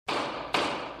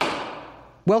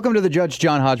Welcome to the Judge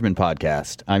John Hodgman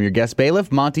podcast. I'm your guest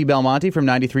bailiff, Monty Belmonte from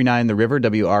 93.9 The River,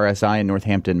 WRSI in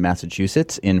Northampton,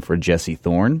 Massachusetts, in for Jesse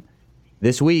Thorne.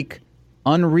 This week,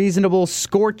 unreasonable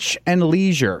scorch and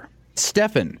leisure.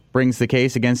 Stefan brings the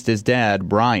case against his dad,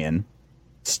 Brian.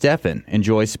 Stefan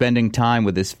enjoys spending time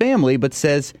with his family, but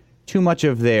says too much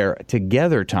of their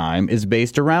together time is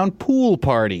based around pool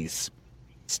parties.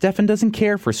 Stefan doesn't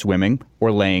care for swimming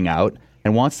or laying out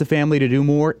and wants the family to do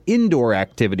more indoor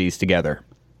activities together.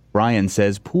 Brian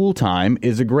says pool time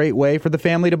is a great way for the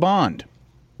family to bond.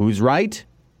 Who's right?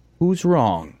 Who's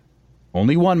wrong?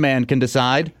 Only one man can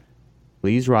decide.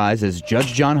 Please rise as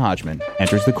Judge John Hodgman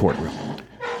enters the courtroom.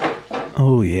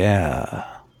 Oh, yeah.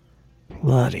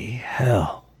 Bloody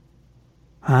hell.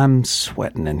 I'm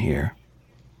sweating in here.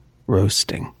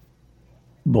 Roasting.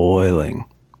 Boiling.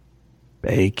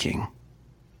 Baking.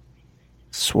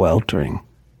 Sweltering.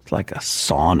 It's like a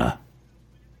sauna.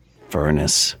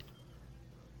 Furnace.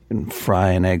 And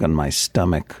fry an egg on my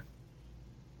stomach.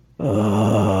 Who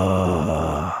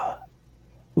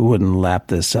wouldn't lap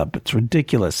this up? It's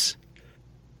ridiculous.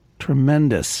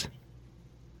 Tremendous.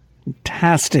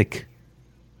 Fantastic.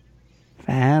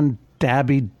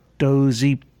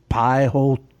 Fan-dabby-dozy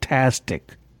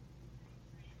pie-hole-tastic.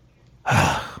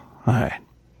 All right.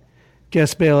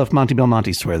 Guest bailiff Monty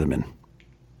Belmonte, swear them in.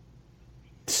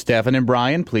 Stefan and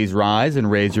Brian, please rise and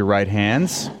raise your right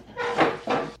hands.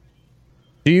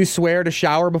 Do you swear to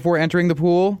shower before entering the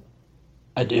pool?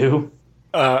 I do.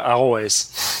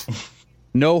 Always.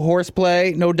 No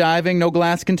horseplay, no diving, no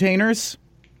glass containers?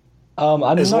 I'm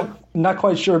not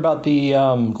quite sure about the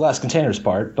glass containers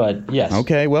part, but yes.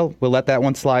 Okay, well, we'll let that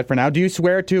one slide for now. Do you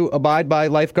swear to abide by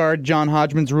lifeguard John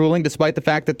Hodgman's ruling, despite the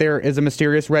fact that there is a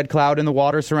mysterious red cloud in the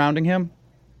water surrounding him?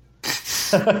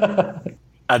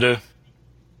 I do.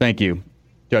 Thank you.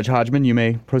 Judge Hodgman, you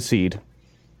may proceed.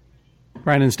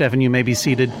 Brian and Stefan, you may be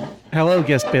seated. Hello,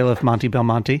 guest bailiff Monty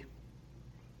Belmonte.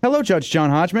 Hello, Judge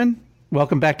John Hodgman.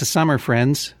 Welcome back to summer,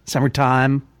 friends.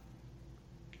 Summertime.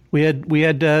 We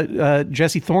had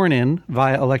Jesse Thorne in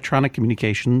via electronic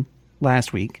communication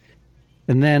last week,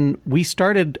 and then we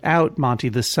started out, Monty,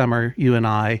 this summer. You and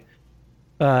I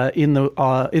in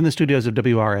the studios of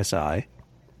WRSI.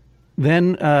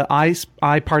 Then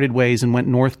I parted ways and went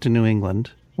north to New England,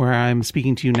 where I'm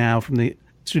speaking to you now from the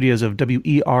studios of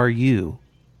WERU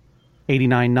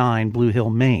 89.9 Blue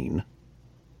Hill, Maine.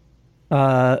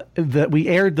 That we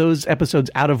aired those episodes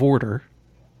out of order.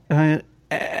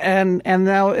 And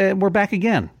now we're back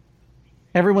again.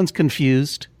 Everyone's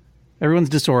confused. Everyone's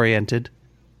disoriented.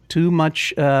 Too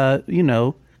much,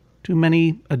 too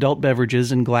many adult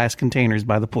beverages in glass containers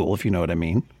by the pool, if you know what I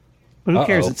mean. But who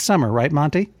cares? It's summer, right,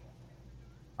 Monty?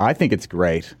 I think it's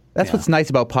great. That's what's nice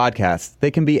about podcasts.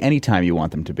 They can be anytime you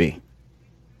want them to be.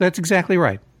 That's exactly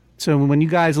right. So when you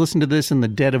guys listen to this in the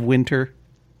dead of winter,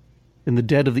 in the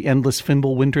dead of the endless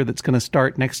Fimble winter that's going to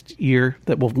start next year,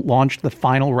 that will launch the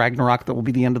final Ragnarok that will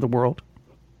be the end of the world,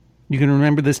 you can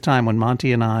remember this time when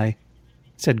Monty and I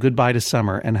said goodbye to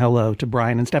summer and hello to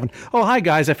Brian and Stefan. Oh, hi,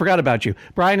 guys. I forgot about you.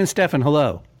 Brian and Stefan,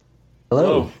 hello.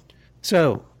 Hello.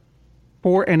 So,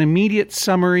 for an immediate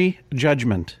summary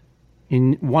judgment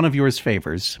in one of yours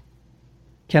favors,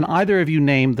 can either of you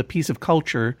name the piece of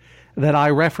culture that I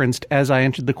referenced as I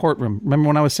entered the courtroom? Remember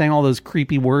when I was saying all those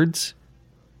creepy words?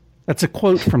 That's a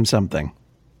quote from something.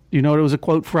 Do you know what it was a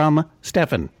quote from,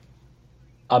 Stefan?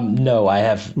 No, I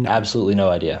have absolutely no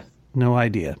idea. No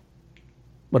idea.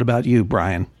 What about you,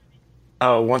 Brian?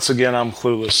 Once again, I'm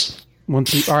clueless.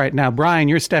 All right, now, Brian,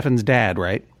 you're Stefan's dad,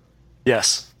 right?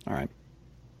 Yes. All right.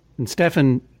 And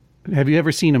Stefan, have you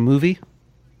ever seen a movie?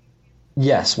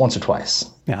 Yes, once or twice.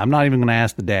 Yeah, I'm not even going to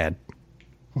ask the dad.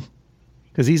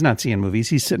 Because he's not seeing movies.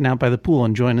 He's sitting out by the pool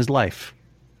enjoying his life.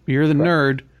 You're the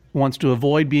nerd who wants to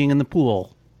avoid being in the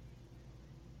pool.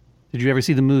 Did you ever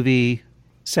see the movie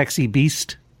Sexy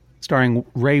Beast, starring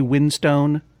Ray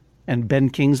Winstone and Ben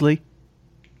Kingsley?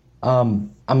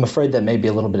 I'm afraid that may be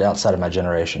a little bit outside of my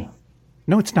generation.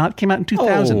 No, it's not. It came out in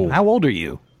 2000. Oh. How old are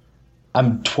you?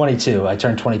 I'm 22. I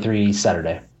turned 23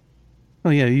 Saturday. Oh,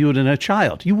 yeah, you would have been a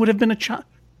child. You would have been a child.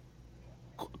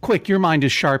 Quick, your mind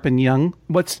is sharp and young.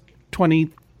 What's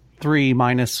 23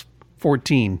 minus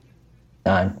 14?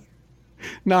 9.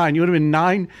 9. You would have been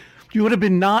 9. You would have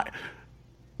been not.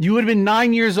 You would have been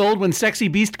 9 years old when Sexy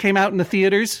Beast came out in the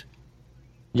theaters?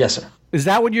 Yes, sir. Is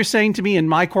that what you're saying to me in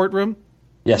my courtroom?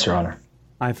 Yes, Your Honor.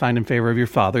 I find in favor of your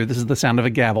father. This is the sound of a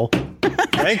gavel.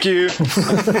 Thank you.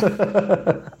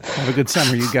 Have a good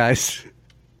summer, you guys.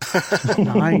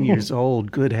 9 years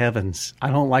old. Good heavens.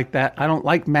 I don't like that. I don't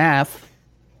like math.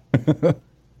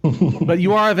 But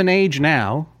you are of an age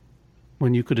now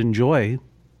when you could enjoy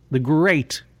the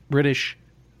great British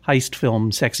heist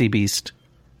film Sexy Beast,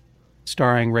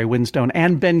 starring Ray Winstone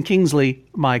and Ben Kingsley,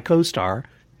 my co-star,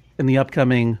 in the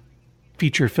upcoming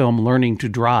feature film Learning to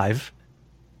Drive,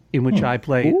 in which I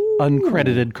play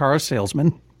uncredited car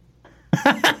salesman.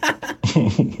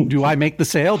 Do I make the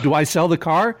sale? Do I sell the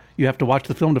car? You have to watch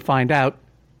the film to find out.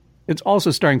 It's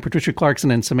also starring Patricia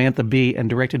Clarkson and Samantha Bee and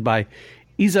directed by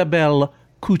Isabelle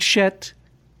Couchet,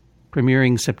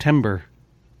 premiering September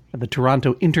at the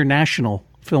Toronto International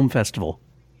Film Festival,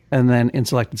 and then in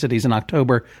selected cities in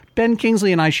October. Ben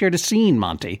Kingsley and I shared a scene,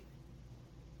 Monty.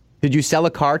 Did you sell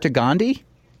a car to Gandhi?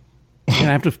 You're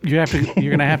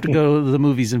gonna have to go to the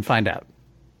movies and find out.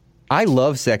 I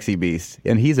love Sexy Beast,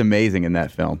 and he's amazing in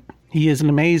that film. He is an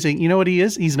amazing. You know what he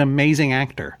is? He's an amazing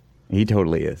actor. He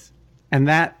totally is. And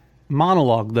that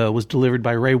monologue, though, was delivered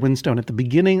by Ray Winstone at the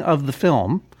beginning of the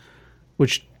film,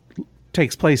 which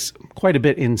takes place quite a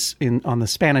bit on the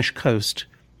Spanish coast,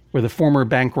 where the former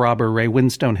bank robber Ray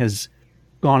Winstone has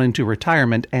gone into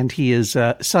retirement, and he is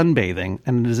sunbathing,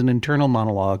 and it is an internal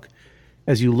monologue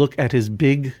as you look at his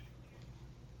big,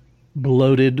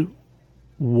 bloated,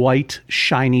 white,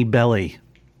 shiny belly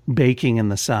baking in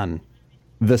the sun.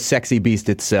 The Sexy Beast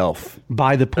itself.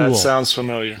 By the pool. That sounds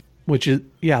familiar. Which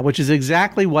is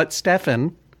exactly what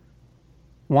Stefan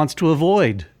wants to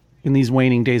avoid in these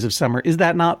waning days of summer. Is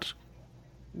that not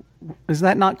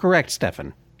correct,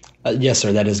 Stefan? Yes,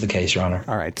 sir. That is the case, Your Honor.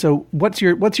 All right. So what's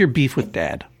your beef with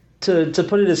Dad? To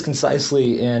put it as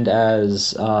concisely and as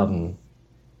succinctly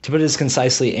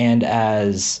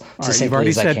You've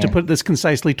already as I said can. to put this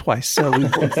concisely twice, so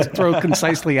let's throw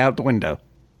concisely out the window.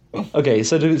 Okay,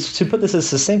 so to put this as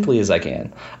succinctly as I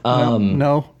can.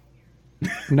 No.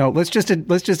 Let's just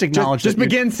acknowledge. Just that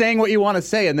begin saying what you want to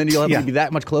say, and then you'll have to be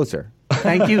that much closer.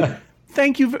 Thank you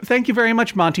very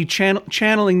much, Monty.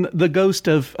 Channeling the ghost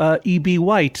of E.B.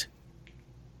 White,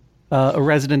 a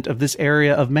resident of this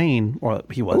area of Maine, or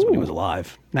he was when he was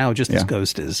alive. Now, just his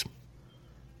ghost is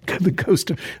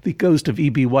the ghost of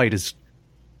E.B. White is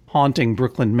haunting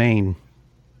Brooklyn, Maine,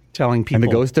 telling people. And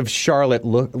the ghost of Charlotte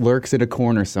lurks in a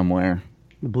corner somewhere.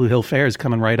 The Blue Hill Fair is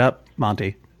coming right up,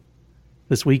 Monty.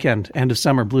 This weekend, end of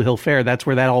summer, Blue Hill Fair. That's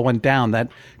where that all went down. That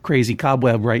crazy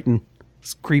cobweb writing,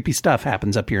 creepy stuff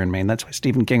happens up here in Maine. That's why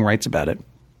Stephen King writes about it.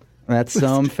 That's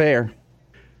fair.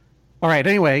 All right.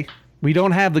 Anyway, we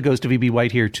don't have the ghost of E.B.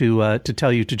 White here to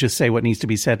tell you to just say what needs to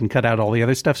be said and cut out all the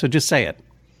other stuff. So just say it.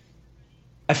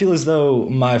 I feel as though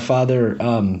my father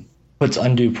puts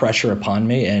undue pressure upon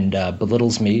me and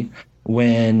belittles me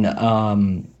when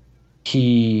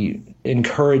he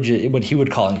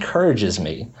encourages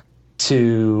me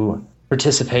to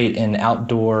participate in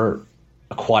outdoor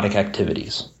aquatic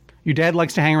activities. Your dad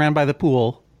likes to hang around by the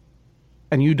pool,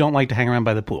 and you don't like to hang around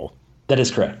by the pool. That is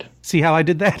correct. See how I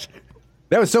did that?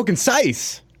 That was so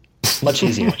concise. Much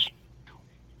easier.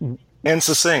 And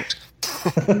succinct.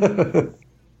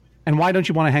 And why don't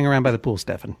you want to hang around by the pool,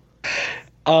 Stefan?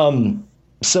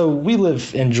 So we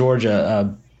live in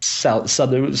Georgia,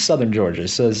 southern Georgia,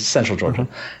 so central Georgia,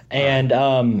 and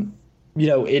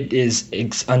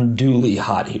it's unduly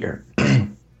hot here.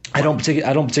 I don't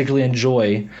particularly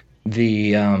enjoy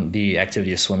the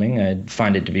activity of swimming. I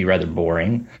find it to be rather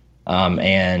boring,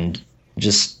 and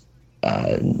just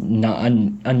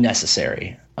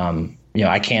unnecessary.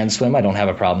 I can swim. I don't have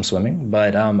a problem swimming,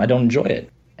 but I don't enjoy it,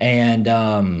 and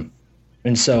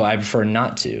so I prefer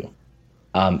not to.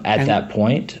 At that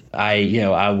point, I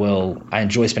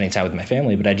enjoy spending time with my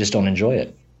family, but I just don't enjoy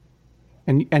it.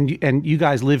 And you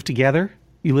guys live together?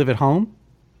 You live at home?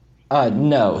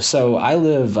 No. So I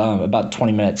live about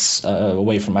 20 minutes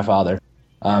away from my father,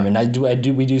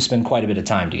 and we do spend quite a bit of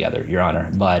time together, Your Honor.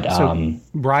 But so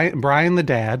Brian, the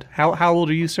dad, how old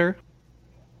are you, sir?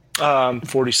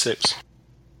 46.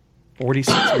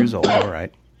 46 years old. All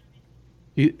right.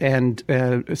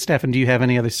 Stefan, do you have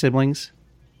any other siblings?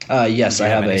 Yes, I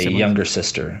have a younger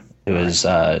sister who is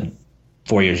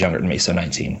 4 years younger than me, so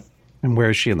 19. And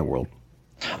where is she in the world?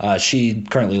 She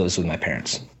currently lives with my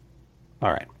parents.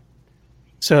 All right.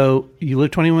 So you live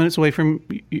 20 minutes away from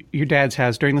your dad's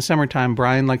house. During the summertime,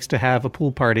 Brian likes to have a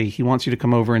pool party. He wants you to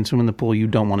come over and swim in the pool. You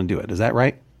don't want to do it. Is that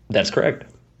right? That's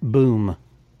correct. Boom.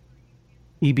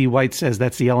 E.B. White says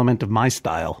that's the element of my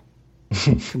style.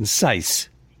 Concise.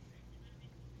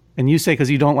 And you say because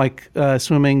you don't like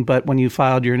swimming, but when you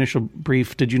filed your initial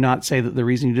brief, did you not say that the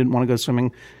reason you didn't want to go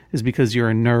swimming is because you're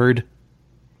a nerd?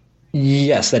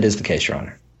 Yes, that is the case, Your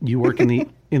Honor. You work in the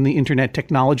internet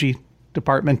technology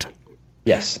department?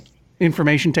 Yes.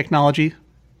 Information technology?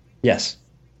 Yes.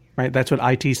 Right, that's what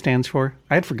IT stands for?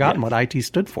 I had forgotten what IT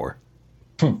stood for.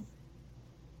 You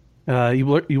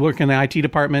work in the IT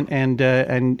department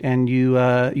and you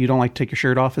don't like to take your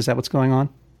shirt off? Is that what's going on?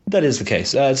 That is the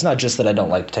case. It's not just that I don't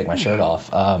like to take my shirt off.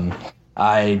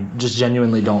 I just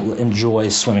genuinely don't enjoy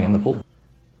swimming in the pool.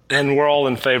 And we're all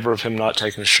in favor of him not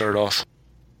taking his shirt off.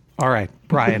 All right,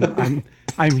 Brian,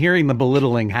 I'm hearing the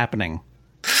belittling happening.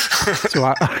 So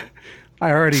I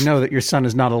already know that your son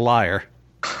is not a liar.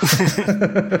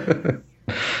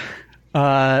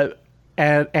 And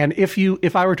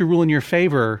if I were to rule in your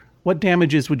favor, what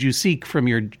damages would you seek from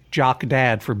your jock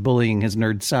dad for bullying his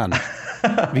nerd son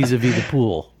vis-a-vis the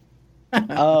pool?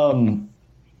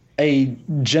 A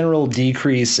general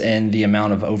decrease in the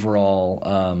amount of overall,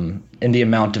 in the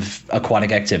amount of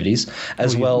aquatic activities,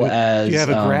 as well as. Do you have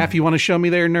a graph you want to show me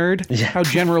there, nerd? Yeah. How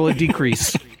general a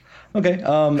decrease? Okay,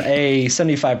 a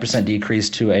 75% decrease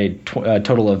to a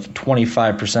total of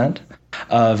 25%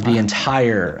 of the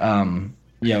entire,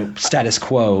 status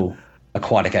quo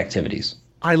aquatic activities.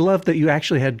 I love that you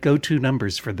actually had go-to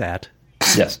numbers for that.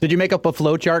 Yes. Did you make up a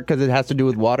flow chart because it has to do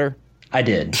with water? I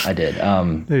did.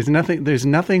 There's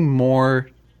nothing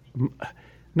more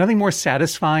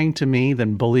satisfying to me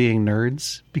than bullying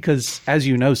nerds because, as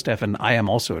you know, Stefan, I am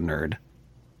also a nerd.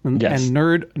 Yes. And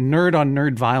nerd on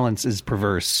nerd violence is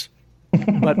perverse,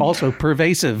 but also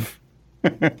pervasive.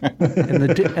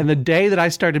 and the day that I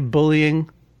started bullying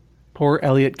poor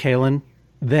Elliot Kalin,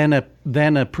 then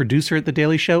a producer at The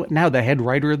Daily Show, now the head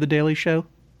writer of The Daily Show,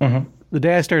 the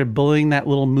day I started bullying that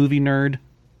little movie nerd,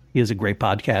 he has a great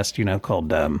podcast, called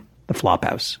The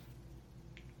Flophouse.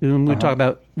 And we would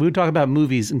talk about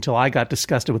movies until I got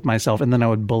disgusted with myself, and then I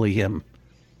would bully him.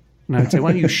 And I would say,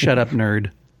 "Why don't you shut up,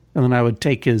 nerd?" And then I would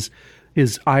take his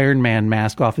Iron Man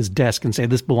mask off his desk and say,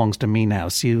 "This belongs to me now.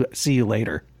 See you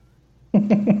later."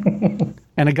 And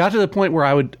it got to the point where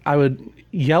I would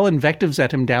yell invectives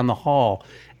at him down the hall,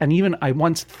 and even I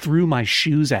once threw my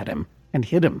shoes at him and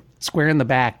hit him square in the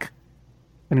back,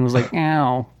 and he was like,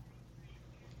 "Ow."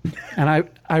 And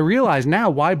I realize now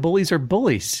why bullies are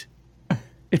bullies.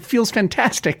 It feels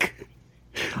fantastic.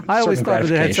 I always thought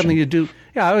that it had something to do.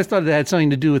 Yeah, I always thought it had something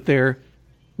to do with their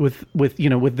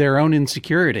own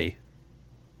insecurity.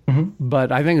 Mm-hmm.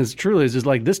 But I think it's truly is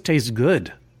like, this tastes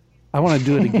good. I want to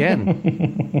do it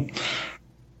again.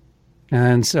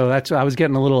 And so I was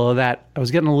getting a little of that. I was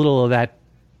getting a little of that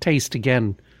taste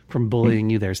again from bullying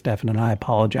you there, Stefan, and I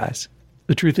apologize.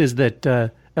 The truth is that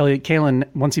Elliot Kalin,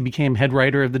 once he became head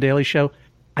writer of The Daily Show,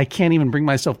 I can't even bring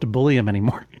myself to bully him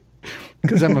anymore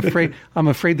because I'm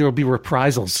afraid there will be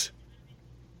reprisals.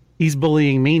 He's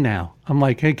bullying me now. I'm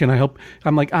like, "Hey, can I help?"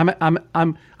 I'm like,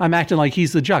 I'm acting like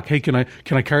he's the jock. "Hey, can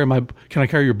I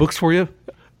carry your books for you,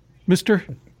 mister?"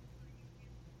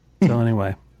 So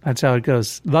anyway, that's how it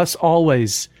goes. Thus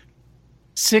always,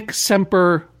 sic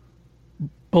semper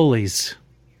bullies.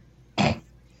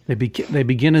 They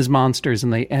begin as monsters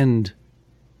and they end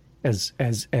as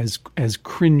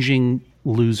cringing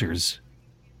losers.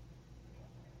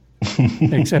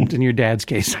 Except in your dad's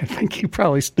case, I think he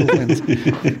probably still wins.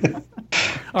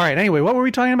 All right. Anyway, what were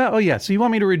we talking about? Oh yeah. So you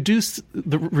want me to reduce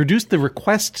the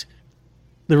request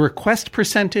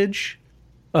percentage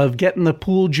of getting the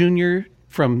pool junior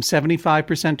from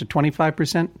 75% to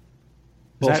 25%?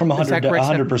 Well, from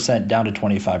 100% down to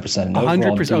 25%. An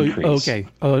 100%. Decrease. Oh, okay.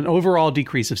 An overall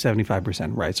decrease of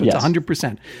 75%. Right. So it's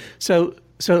 100%.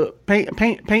 So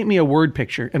paint me a word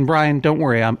picture. And Brian, don't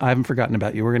worry, I haven't forgotten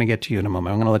about you. We're going to get to you in a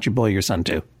moment. I'm going to let you bully your son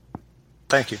too.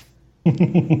 Thank you.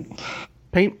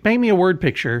 Paint me a word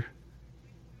picture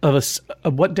of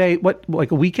what day?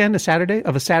 Like a weekend, a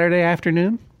Saturday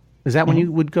afternoon? Is that when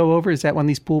you would go over? Is that when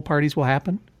these pool parties will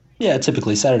happen? Yeah,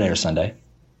 typically Saturday or Sunday.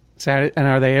 Saturday, and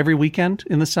are they every weekend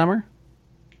in the summer?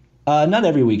 Not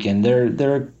every weekend.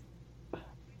 They're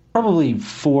probably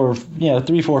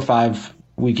 3, 4, 5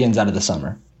 weekends out of the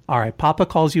summer. All right. Papa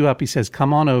calls you up. He says,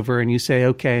 "Come on over," and you say,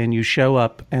 "Okay," and you show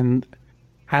up. And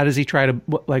how does he try to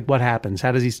what happens?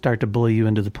 How does he start to bully you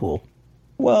into the pool?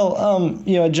 Well,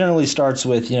 it generally starts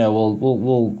with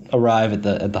we'll arrive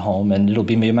at the home, and it'll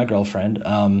be me and my girlfriend,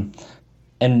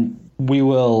 and we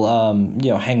will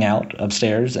hang out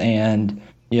upstairs, and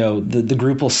the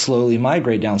group will slowly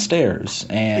migrate downstairs,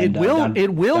 and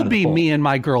it will be me and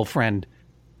my girlfriend.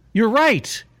 You're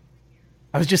right.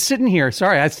 I was just sitting here.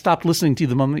 Sorry, I stopped listening to you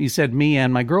the moment you said me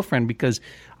and my girlfriend because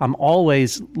I'm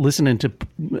always listening to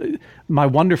my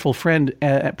wonderful friend,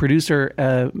 producer,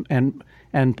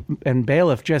 and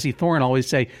bailiff Jesse Thorne always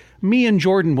say, "Me and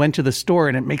Jordan went to the store,"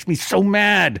 and it makes me so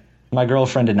mad. My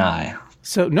girlfriend and I.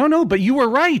 So no, but you were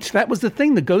right. That was the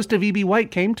thing. The ghost of E.B.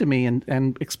 White came to me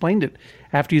and explained it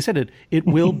after you said it. It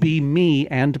will be me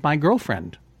and my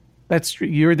girlfriend.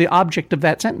 You're the object of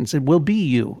that sentence. It will be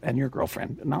you and your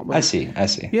girlfriend. Not I see.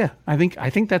 Yeah, I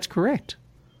think that's correct.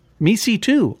 Me see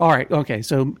too. All right. Okay.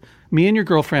 So me and your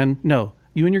girlfriend. No,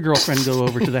 You and your girlfriend go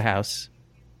over to the house.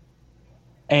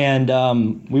 And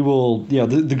we will,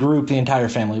 the group, the entire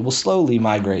family will slowly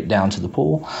migrate down to the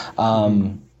pool.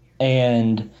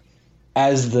 And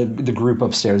as the group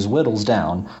upstairs whittles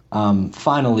down,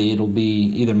 finally it'll be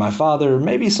either my father or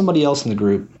maybe somebody else in the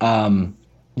group,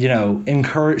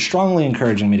 strongly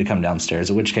encouraging me to come downstairs,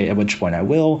 at which point I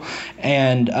will.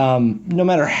 And no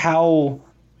matter how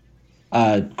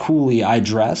coolly I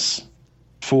dress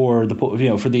for the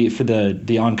for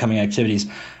the oncoming activities,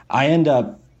 I end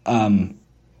up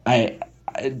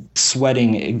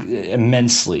sweating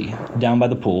immensely down by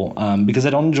the pool because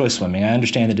I don't enjoy swimming. I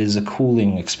understand that it is a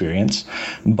cooling experience,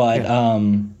 but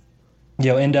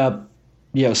end up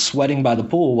sweating by the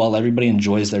pool while everybody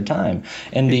enjoys their time.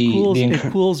 And it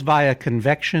cools via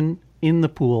convection in the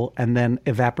pool and then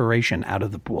evaporation out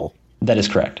of the pool. That is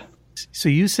correct. So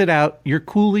you sit out, you're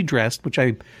coolly dressed, which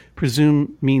I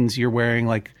presume means you're wearing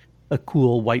like a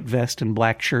cool white vest and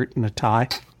black shirt and a tie.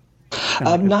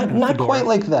 Not quite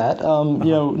like that.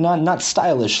 Not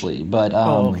stylishly, but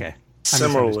okay.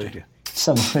 Similarly.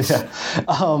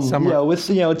 With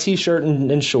a t-shirt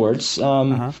and shorts.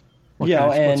 What's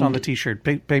on the t-shirt?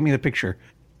 Paint me the picture.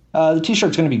 The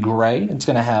t-shirt's going to be gray. It's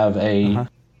going to have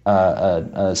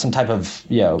some type of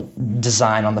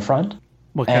design on the front.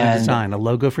 What kind of design? A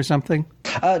logo for something?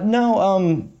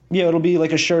 No. It'll be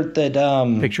like a shirt that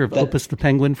picture of Opus the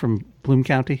Penguin from Bloom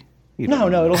County.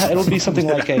 No, it'll be something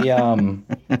like a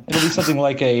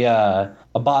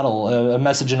bottle, a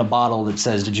message in a bottle that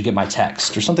says, "Did you get my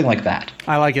text?" or something like that.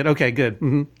 I like it. Okay, good.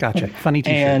 Mm-hmm. Gotcha. Funny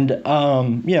t-shirt.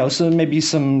 And so maybe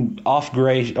some off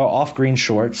green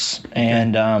shorts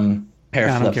and pair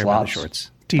of flip flops. Shorts.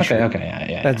 T-shirt. Okay,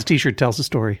 yeah. That's a t-shirt tells a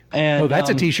story. And, that's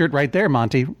a t-shirt right there,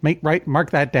 Monty.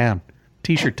 Mark that down.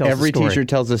 T-shirt tells a story. Every t-shirt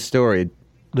tells a story.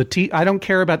 I don't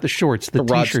care about the shorts. The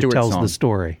t-shirt tells the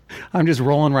story. I'm just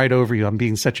rolling right over you. I'm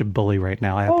being such a bully right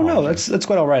now. Oh no, that's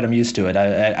quite all right. I'm used to it.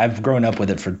 I've grown up with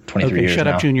it for 23 years now. Shut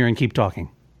up, Junior, and keep talking.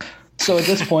 So at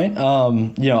this point,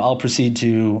 I'll proceed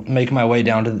to make my way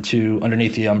down to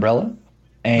underneath the umbrella,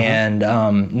 and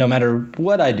no matter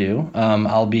what I do,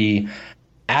 I'll be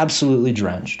absolutely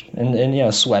drenched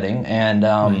and sweating,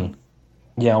 and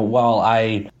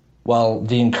while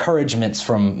the encouragements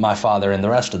from my father and the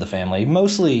rest of the family,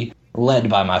 mostly led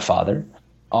by my father,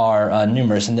 are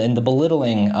numerous, and the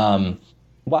belittling, All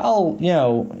right,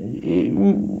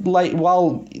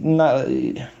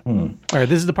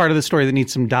 this is the part of the story that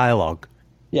needs some dialogue.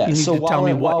 Yeah, you need to tell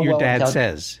me what your dad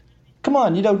says. Come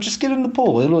on, just get in the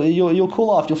pool. You'll cool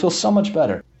off. You'll feel so much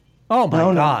better. Oh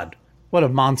my God, what a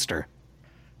monster!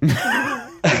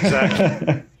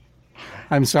 Exactly.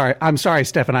 I'm sorry,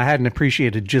 Stefan. I hadn't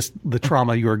appreciated just the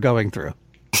trauma you were going through.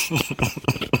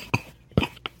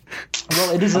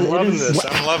 Well, it is. I'm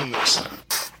loving this.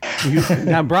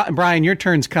 Now, Brian, your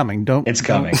turn's coming. It's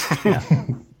coming. Yeah.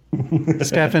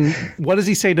 Stefan, what does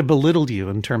he say to belittle you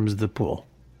in terms of the pool?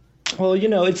 Well,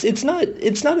 it's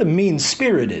not a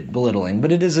mean-spirited belittling,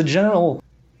 but it is a general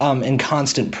and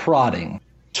constant prodding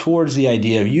towards the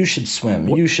idea of you should swim.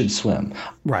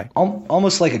 Right.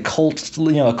 Almost like a cult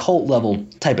level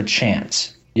type of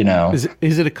chant. Is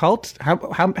it a cult?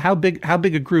 How big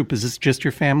a group is this? Just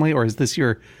your family, or is this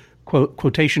your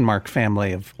quotation mark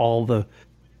family of all the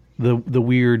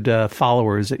weird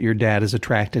followers that your dad has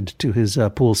attracted to his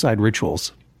poolside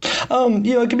rituals?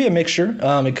 It could be a mixture.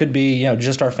 It could be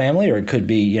just our family, or it could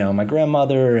be my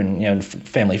grandmother and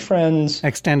family friends,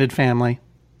 extended family.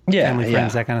 Yeah, family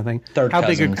friends, that kind of thing. Third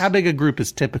cousins. How big a group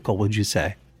is typical, would you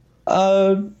say?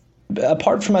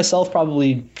 Apart from myself,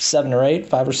 probably 7 or 8,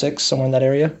 5 or 6, somewhere in that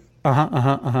area.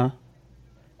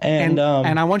 And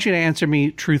I want you to answer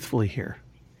me truthfully here.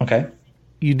 Okay.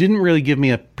 You didn't really give me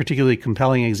a particularly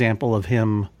compelling example of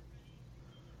him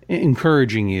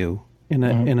encouraging you in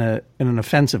an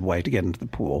offensive way to get into the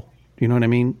pool. Do you know what I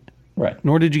mean? Right.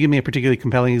 Nor did you give me a particularly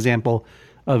compelling example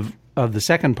of the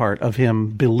second part of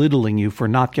him belittling you for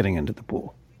not getting into the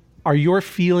pool. Are your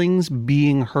feelings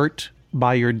being hurt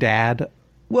by your dad?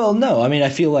 Well, no. I mean, I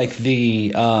feel like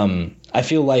feelings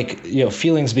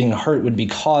being hurt would be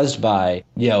caused by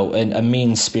a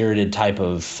mean-spirited type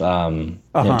of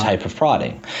type of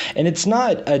prodding, and it's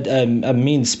not a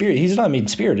mean spirit. He's not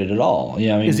mean-spirited at all. Me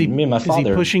and my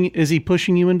father. Is he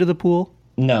pushing you into the pool?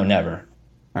 No, never.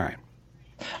 All right.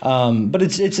 But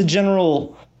it's a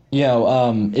general.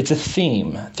 It's a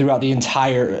theme throughout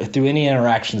through any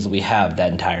interactions that we have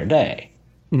that entire day.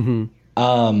 Mm-hmm.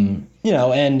 And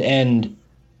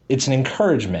it's an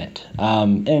encouragement.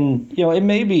 It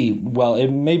may be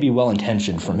well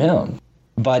intentioned from him,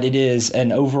 but it is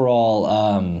an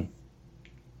overall.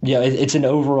 It's an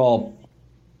overall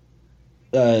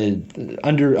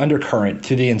undercurrent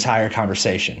through the entire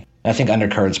conversation. I think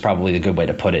undercurrent's probably a good way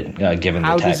to put it, given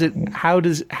How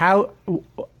the tech.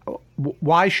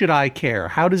 Why should I care?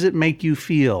 How does it make you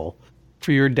feel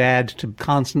for your dad to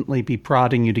constantly be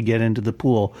prodding you to get into the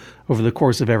pool over the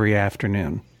course of every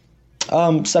afternoon?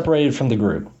 Separated from the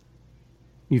group.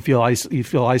 You feel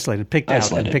isolated, picked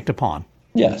out, and picked upon.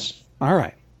 Yes. All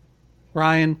right.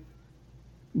 Ryan,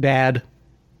 Dad,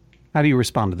 how do you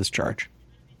respond to this charge?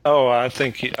 Oh, I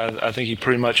think he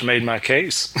pretty much made my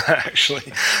case.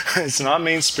 Actually, it's not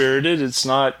mean spirited. It's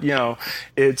not,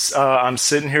 it's I'm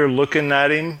sitting here looking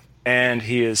at him, and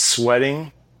he is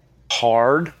sweating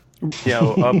hard,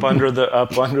 up under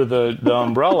the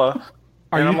umbrella.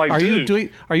 And I'm like,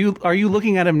 dude, are you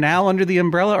looking at him now under the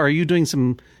umbrella, or are you doing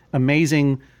some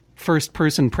amazing first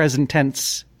person present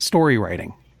tense story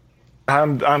writing?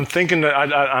 I'm thinking that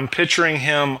I'm picturing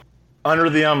him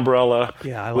under the umbrella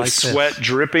with sweat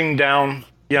dripping down.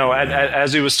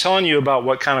 As he was telling you about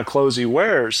what kind of clothes he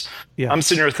wears, I'm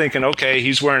sitting here thinking, okay,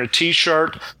 he's wearing a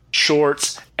t-shirt,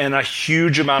 shorts, and a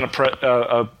huge amount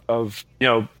of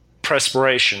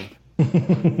perspiration.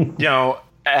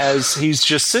 As he's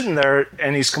just sitting there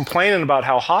and he's complaining about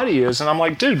how hot he is, and I'm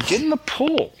like, dude, get in the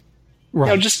pool.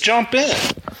 Right. Just jump in.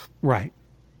 Right.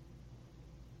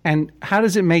 And how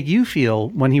does it make you feel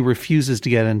when he refuses to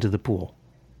get into the pool?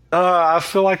 I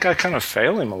feel like I kind of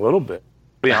fail him a little bit,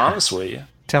 to be honest with you.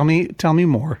 Tell me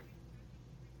more.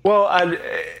 Well,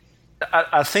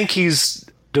 I think he's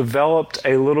developed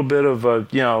a little bit of an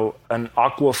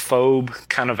aquaphobe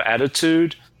kind of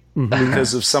attitude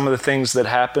because of some of the things that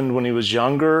happened when he was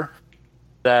younger.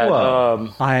 That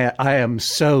I am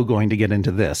so going to get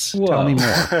into this. Whoa. Tell me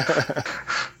more.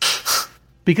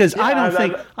 Because I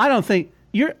don't think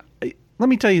you're. Let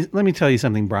me tell you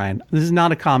something, Brian. This is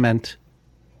not a comment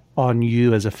on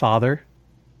you as a father,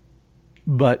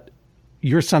 but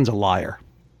your son's a liar.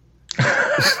 Okay.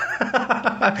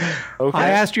 I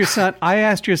asked your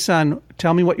son,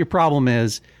 tell me what your problem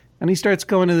is, and he starts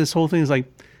going to this whole thing. He's like,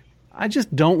 I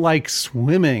just don't like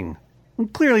swimming. Well,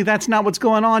 clearly, that's not what's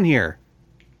going on here.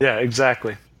 Yeah,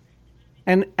 exactly.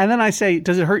 And then I say,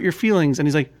 does it hurt your feelings? And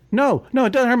he's like, no,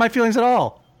 it doesn't hurt my feelings at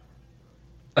all.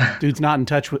 Dude's not in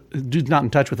touch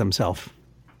with himself.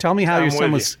 Tell me how your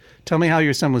son was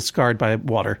scarred by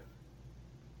water.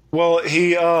 Well,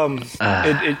 he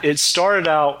it started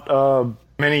out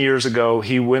many years ago.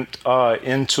 He went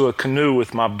into a canoe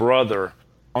with my brother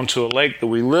onto a lake that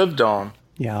we lived on.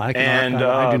 Yeah,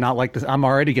 I do not like this. I'm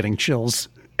already getting chills.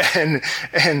 And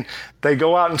they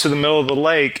go out into the middle of the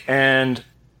lake, and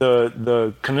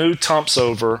the canoe tumps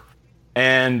over,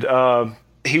 and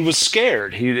he was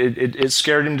scared. It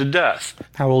scared him to death.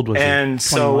 How old was he? And 21?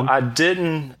 So I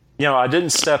didn't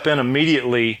step in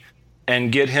immediately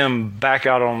and get him back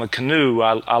out on the canoe.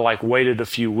 I waited a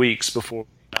few weeks before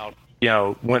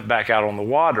went back out on the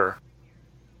water.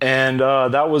 And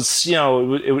that was,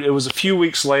 it was a few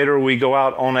weeks later. We go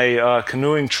out on a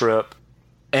canoeing trip,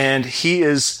 and he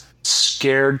is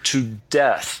scared to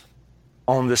death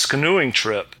on this canoeing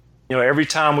trip. Every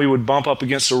time we would bump up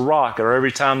against a rock, or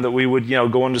every time that we would,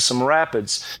 go into some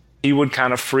rapids, he would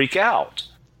kind of freak out,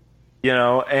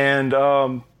 and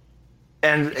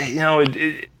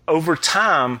over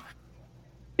time,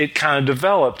 it kind of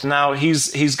developed. Now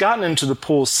he's gotten into the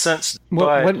pool since.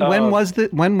 When was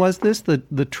this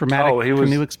the traumatic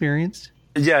canoe experience?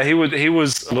 Yeah, he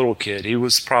was a little kid. He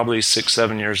was probably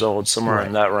 6-7 years old, somewhere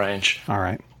in that range. All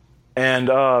right. And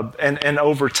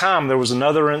over time, there was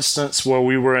another instance where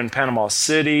we were in Panama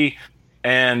City,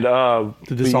 and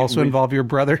did this also involve your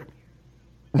brother?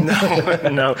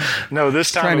 No.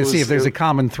 This time, trying to see if there's a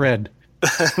common thread.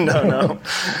 No.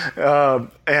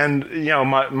 And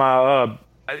my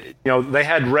they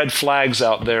had red flags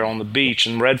out there on the beach,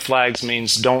 and red flags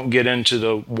means don't get into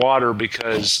the water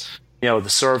because the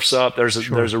surf's up. There's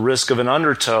a risk of an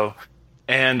undertow.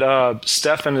 And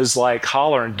Stefan is like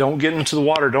hollering, don't get into the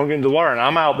water, don't get into the water. And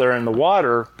I'm out there in the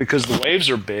water because the waves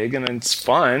are big and it's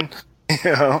fun,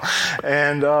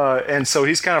 And so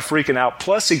he's kind of freaking out.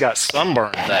 Plus, he got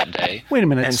sunburned that day. Wait a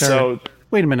minute,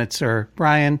 sir.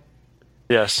 Brian.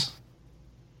 Yes.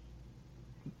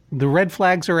 The red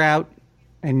flags are out,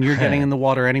 and you're getting in the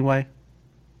water anyway?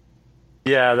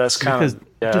 Yeah, that's kind of the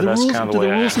way. Do the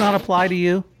rules not apply to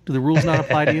you? Do the rules not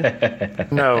apply to you?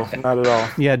 No, not at all.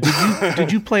 Yeah.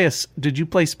 Did you play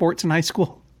sports in high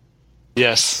school?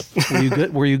 Yes.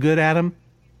 Were you good at them?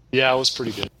 Yeah, I was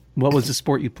pretty good. What was the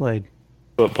sport you played?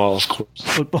 Football, of course.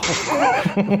 Football,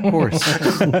 of course.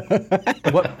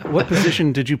 What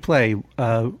position did you play?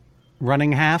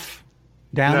 Running half,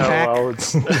 down back. I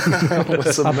was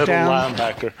a middle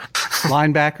linebacker.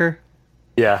 Linebacker.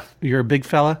 Yeah. You're a big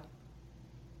fella?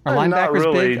 Are Not linebackers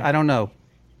really. big? I don't know.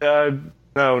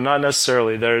 No, not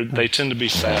necessarily. They tend to be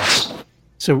fast.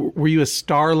 So were you a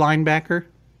star linebacker?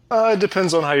 It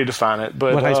depends on how you define it.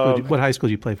 But What high school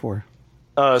did you play for?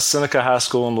 Seneca High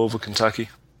School in Louisville, Kentucky.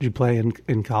 Did you play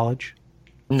in college?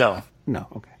 No. No,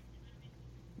 okay.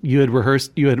 You had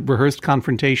rehearsed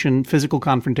confrontation, physical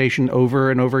confrontation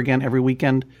over and over again every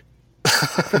weekend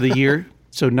for the year,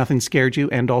 so nothing scared you,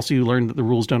 and also you learned that the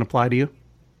rules don't apply to you?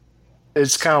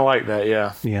 It's kind of like that,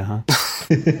 yeah. Yeah, huh?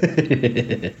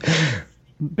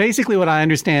 Basically what I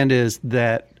understand is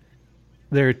that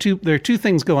there are two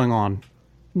things going on.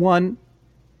 One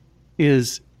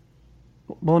is,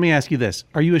 well, let me ask you this.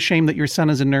 Are you ashamed that your son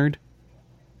is a nerd?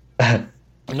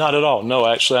 Not at all. No,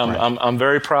 actually, I'm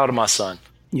very proud of my son.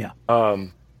 Yeah.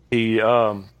 He's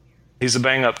a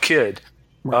bang up kid.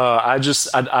 Right.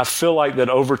 I feel like that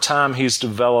over time he's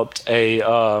developed a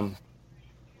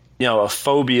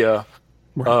phobia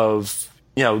of,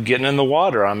 getting in the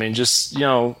water. I mean, just,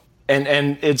 and I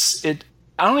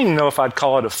don't even know if I'd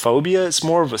call it a phobia. It's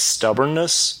more of a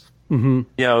stubbornness,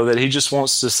 that he just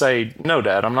wants to say, no,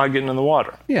 Dad, I'm not getting in the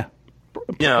water. Yeah.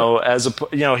 He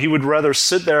would rather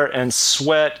sit there and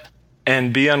sweat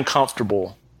and be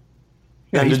uncomfortable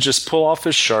than to just pull off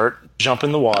his shirt, jump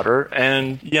in the water,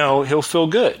 and, he'll feel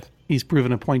good. He's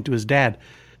proven a point to his dad.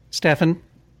 Stefan?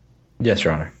 Yes,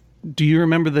 Your Honor. Do you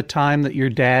remember the time that your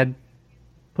dad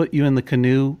put you in the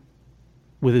canoe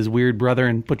with his weird brother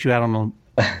and put you out on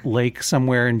a lake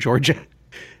somewhere in Georgia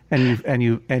and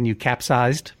you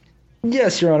capsized?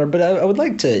 Yes, Your Honor, but I would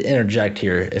like to interject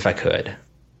here if I could.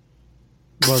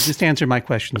 Well, just answer my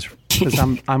questions because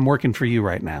I'm working for you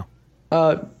right now.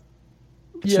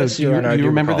 Yes, so Your Honor. Do you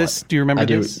remember this? Do you remember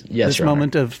this? Yes, this Your Honor.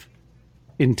 moment of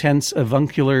intense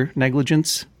avuncular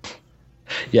negligence?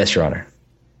 Yes, Your Honor.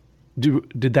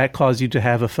 Did that cause you to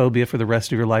have a phobia for the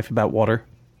rest of your life about water?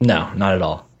 No, not at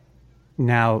all.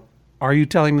 Now, are you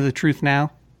telling me the truth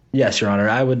now? Yes, Your Honor.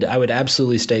 I would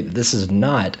absolutely state that this is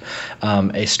not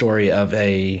a story of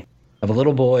a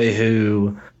little boy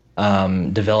who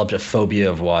developed a phobia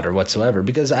of water whatsoever,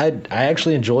 because I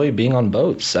actually enjoy being on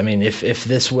boats. I mean, if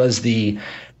this was the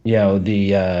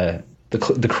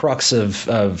crux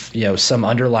of some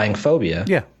underlying phobia.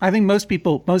 Yeah, I think most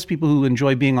people who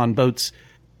enjoy being on boats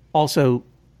also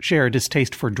share a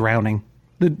distaste for drowning.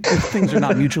 The things are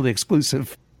not mutually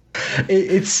exclusive.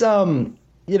 It's the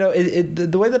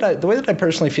way that I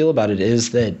personally feel about it is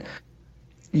that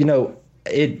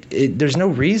there's no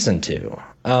reason to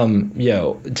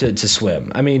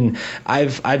swim. I mean,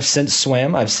 I've since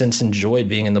swam. I've since enjoyed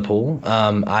being in the pool.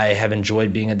 I have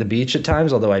enjoyed being at the beach at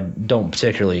times, although I don't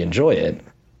particularly enjoy it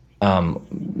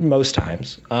most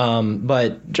times.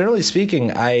 But generally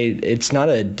speaking, I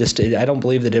don't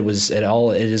believe that it was at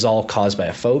all. It is all caused by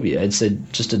a phobia. It's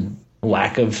just a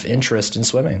lack of interest in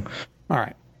swimming. All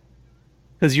right,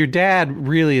 because your dad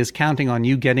really is counting on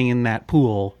you getting in that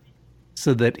pool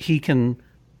so that he can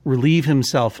relieve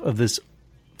himself of this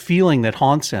feeling that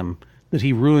haunts him, that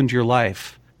he ruined your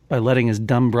life by letting his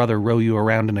dumb brother row you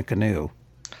around in a canoe.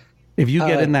 If you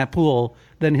get in that pool,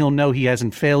 then he'll know he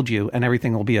hasn't failed you and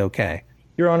everything will be okay.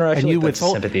 Your Honor, I feel like that's a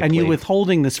sympathy plea. And you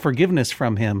withholding this forgiveness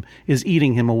from him is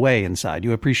eating him away inside.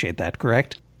 You appreciate that,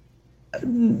 correct?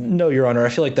 No, Your Honor, I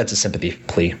feel like that's a sympathy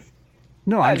plea.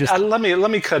 No, let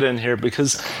me cut in here,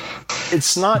 because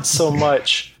it's not so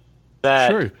much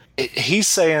that sure. He's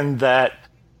saying that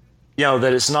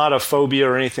that it's not a phobia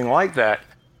or anything like that,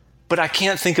 but I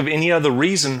can't think of any other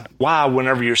reason why,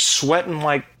 whenever you're sweating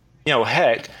like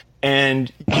heck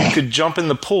and you could jump in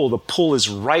the pool is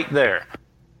right there.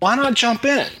 Why not jump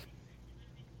in?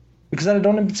 Because I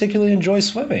don't particularly enjoy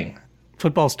swimming.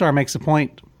 Football star makes a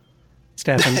point,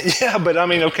 Stefan. Yeah, but I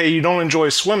mean, okay, you don't enjoy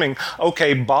swimming.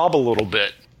 Okay, bob a little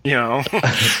bit, You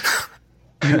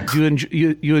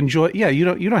enjoy. Yeah, you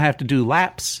don't have to do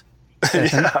laps,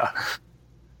 Stefan. Yeah.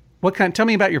 Tell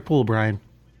me about your pool, Brian.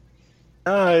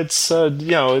 It's a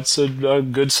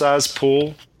good sized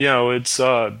pool. It's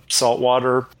salt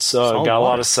water. It's got a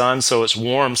lot of sun, so it's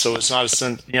warm. So it's not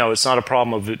it's not a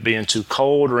problem of it being too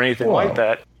cold or anything like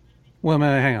that. Well,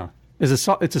 hang on. It's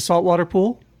a saltwater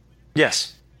pool?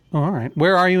 Yes. Oh, all right.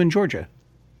 Where are you in Georgia?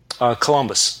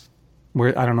 Columbus.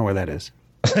 Where I don't know where that is.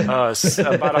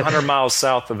 About 100 miles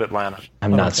south of Atlanta.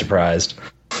 I'm not surprised.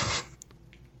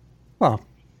 Well,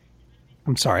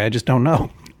 I'm sorry, I just don't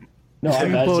know. No,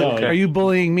 Are you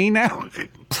bullying me now?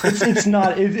 It's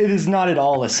not. It is not at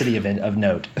all a city of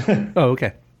note. Oh,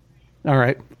 okay. All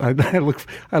right. I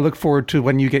look forward to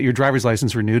when you get your driver's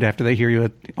license renewed after they hear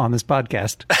you on this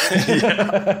podcast.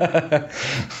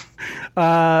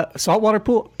 Saltwater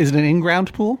pool. Is it an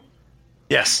in-ground pool?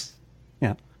 Yes.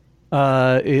 Yeah.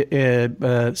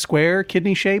 Square,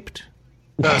 kidney shaped?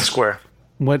 Square.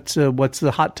 What's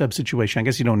the hot tub situation? I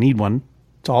guess you don't need one.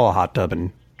 It's all a hot tub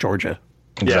in Georgia.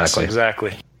 Exactly. Yes,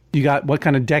 exactly. You got what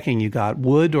kind of decking you got?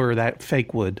 Wood or that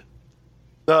fake wood?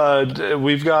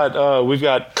 We've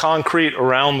got concrete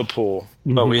around the pool,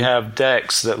 but we have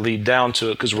decks that lead down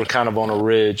to it because we're kind of on a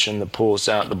ridge and the pool's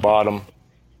down at the bottom.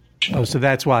 Oh, so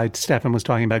that's why Stefan was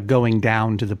talking about going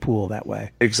down to the pool that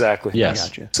way. Exactly. Yes.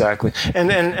 Gotcha. Exactly.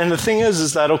 And the thing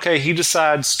is that, okay, he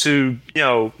decides to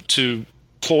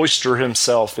cloister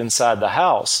himself inside the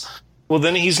house. Well,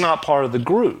 then he's not part of the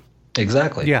group.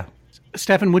 Exactly. Yeah.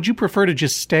 Stefan, would you prefer to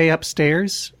just stay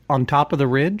upstairs on top of the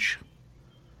ridge?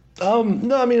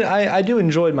 No, I mean, I do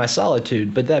enjoy my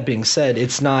solitude, but that being said,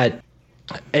 it's not.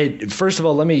 First of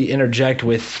all, let me interject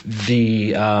with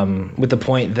the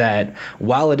point that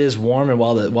while it is warm and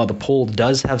while the pool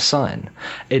does have sun,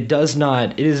 it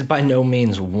is by no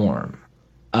means warm.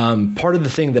 Part of the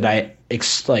thing that I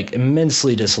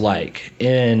immensely dislike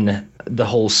in the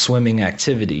whole swimming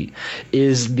activity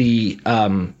is the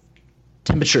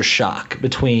temperature shock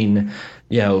between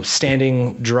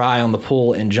standing dry on the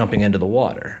pool and jumping into the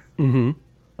water or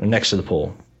next to the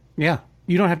pool. Yeah.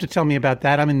 You don't have to tell me about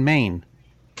that. I'm in Maine.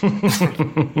 Do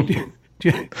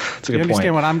you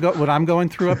understand what I'm going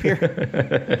through up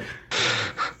here?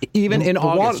 Even in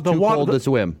August, too cold to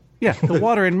swim. Yeah, the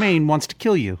water in Maine wants to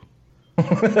kill you.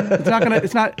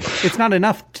 It's not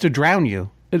enough to drown you.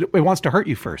 It wants to hurt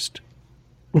you first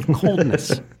with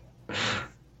coldness.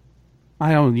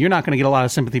 You're not going to get a lot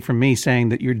of sympathy from me saying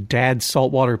that your dad's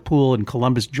saltwater pool in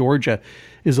Columbus, Georgia,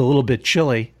 is a little bit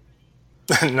chilly.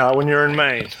 Not when you're in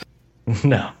Maine.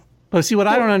 No. But see, what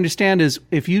I don't understand is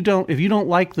if you don't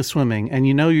like the swimming and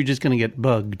you're just going to get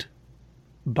bugged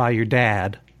by your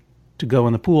dad to go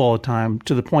in the pool all the time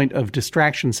to the point of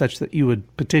distraction such that you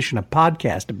would petition a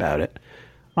podcast about it,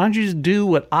 why don't you just do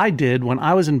what I did when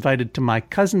I was invited to my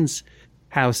cousin's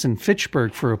house in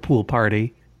Fitchburg for a pool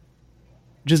party?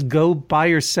 Just go by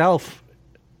yourself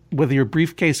with your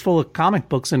briefcase full of comic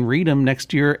books and read them next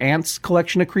to your aunt's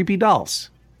collection of creepy dolls.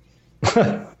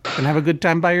 And have a good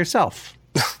time by yourself.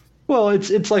 Well,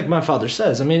 it's like my father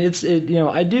says. I mean,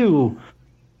 I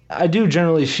do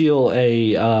generally feel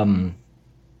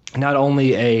not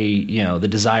only the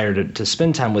desire to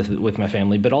spend time with my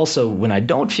family, but also when I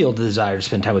don't feel the desire to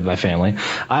spend time with my family,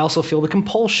 I also feel the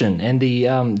compulsion and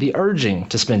the urging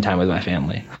to spend time with my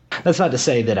family. That's not to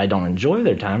say that I don't enjoy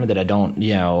their time or that I don't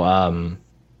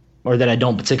or that I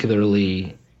don't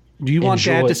particularly. Do you want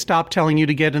Dad to stop telling you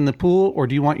to get in the pool, or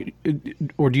do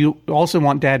you also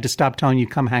want Dad to stop telling you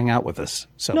come hang out with us?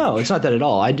 So no, it's not that at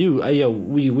all. I do.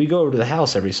 We go over to the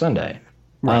house every Sunday.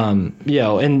 Right.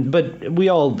 But we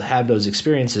all have those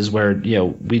experiences where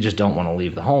we just don't want to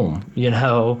leave the home.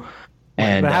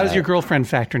 And but how does your girlfriend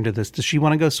factor into this? Does she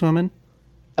want to go swimming?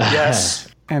 Yes.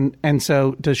 And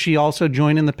so does she also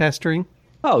join in the pestering?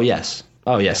 Oh yes,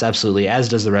 absolutely. As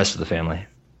does the rest of the family.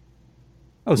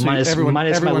 Oh, so minus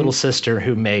my little sister,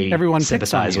 who may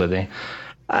sympathize with me.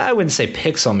 I wouldn't say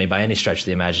picks on me by any stretch of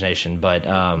the imagination, but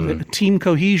team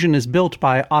cohesion is built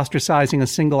by ostracizing a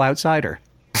single outsider.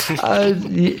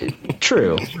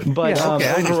 True, but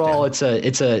overall, it's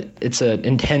a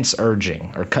intense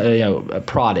urging or a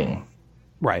prodding.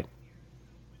 Right.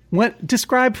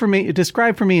 Describe for me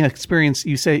an experience.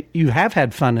 You say you have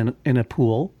had fun in a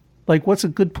pool. Like, what's a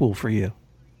good pool for you?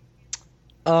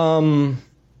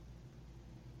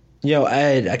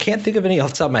 I can't think of any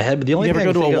off the top of my head, but the only thing. You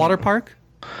ever go to a water park?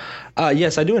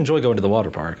 Yes, I do enjoy going to the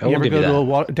water park. You ever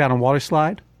go down a water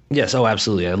slide? Yes,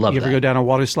 absolutely. I love that. You ever go down a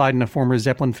water slide in a former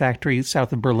Zeppelin factory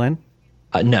south of Berlin?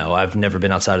 No, I've never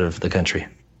been outside of the country.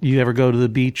 You ever go to the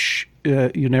beach?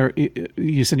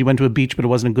 You said you went to a beach, but it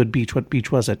wasn't a good beach. What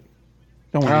beach was it?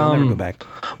 Don't worry, I'll never go back.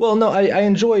 Well, no, I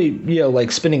enjoy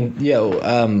spending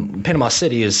Panama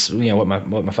City is what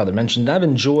my father mentioned. I've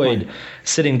enjoyed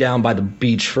sitting down by the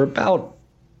beach for about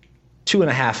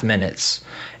 2.5 minutes,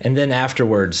 and then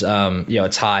afterwards,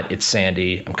 it's hot, it's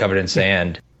sandy, I'm covered in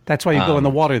sand. That's why you go in the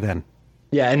water then.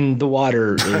 Yeah, and the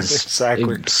water is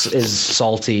is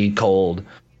salty, cold.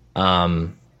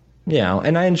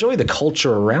 And I enjoy the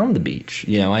culture around the beach.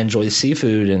 I enjoy the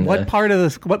seafood and what part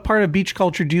of beach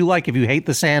culture do you like if you hate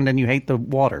the sand and you hate the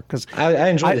water? Because I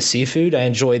enjoy the seafood. I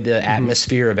enjoy the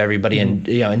atmosphere of everybody and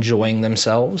enjoying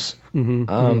themselves.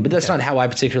 But that's not how I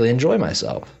particularly enjoy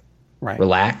myself. Right,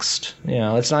 relaxed.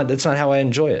 That's not how I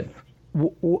enjoy it.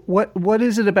 What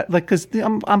is it about? Like, because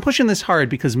I'm pushing this hard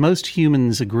because most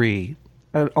humans agree,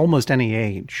 at almost any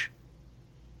age,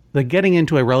 that getting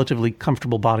into a relatively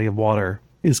comfortable body of water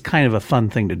is kind of a fun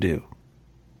thing to do.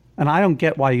 And I don't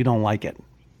get why you don't like it.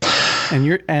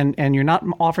 And you're not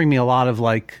offering me a lot of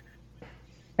like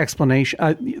explanation.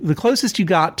 The closest you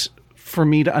got for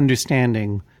me to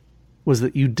understanding was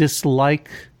that you dislike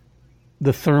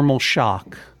the thermal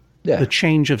shock, the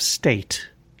change of state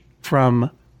from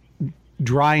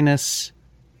dryness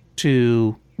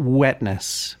to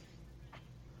wetness.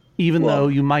 Even though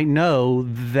you might know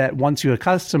that once you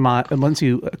acclimatize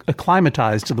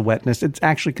to the wetness, it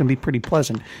actually can be pretty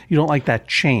pleasant. You don't like that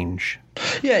change.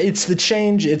 Yeah, it's the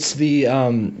change. It's the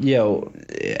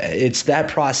it's that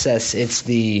process. It's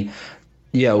the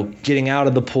getting out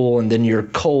of the pool and then you're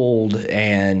cold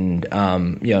and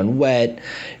and wet.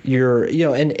 You're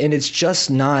and it's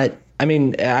just not. I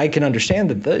mean, I can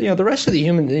understand that the rest of the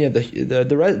human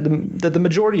the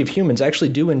majority of humans actually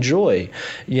do enjoy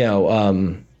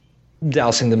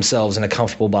dousing themselves in a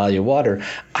comfortable body of water.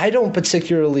 I don't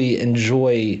particularly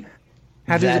enjoy.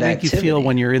 How does it make you feel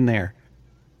when you're in there?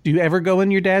 Do you ever go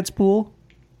in your dad's pool?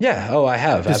 Yeah. Oh, I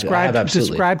have. Absolutely.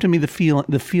 Describe to me the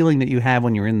feeling that you have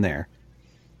when you're in there.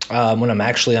 When I'm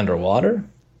actually underwater.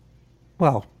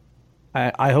 Well,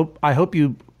 I hope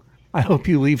you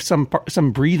leave some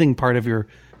breathing part of your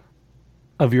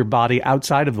body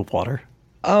outside of the water.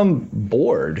 I'm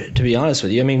bored, to be honest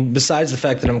with you. I mean, besides the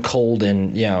fact that I'm cold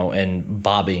and and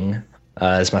bobbing,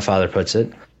 as my father puts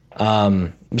it.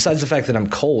 Besides the fact that I'm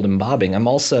cold and bobbing, I'm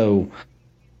also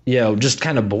just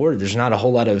kind of bored. There's not a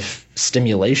whole lot of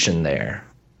stimulation there.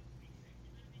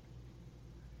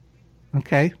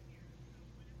 Okay.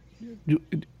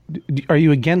 Are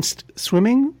you against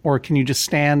swimming, or can you just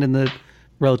stand in the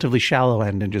relatively shallow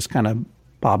end and just kind of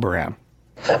bob around?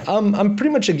 I'm pretty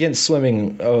much against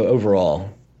swimming overall.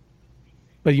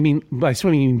 But you mean by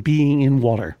swimming, you mean being in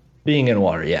water? Being in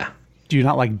water, yeah. Do you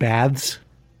not like baths?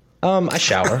 I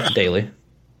shower daily.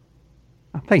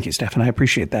 Thank you, Stefan. I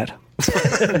appreciate that.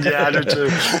 Yeah, I do too.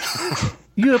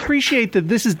 You appreciate that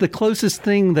this is the closest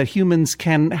thing that humans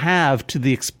can have to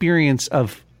the experience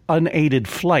of unaided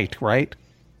flight, right?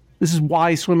 This is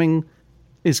why swimming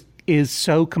is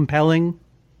so compelling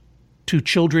to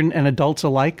children and adults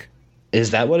alike.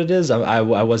 Is that what it is? I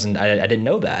didn't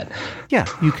know that. Yeah,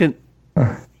 you can.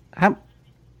 Have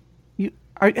you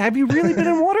really been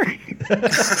in water?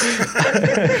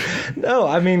 No,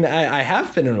 I mean I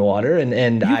have been in water,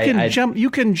 and you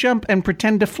can jump and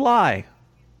pretend to fly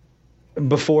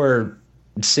before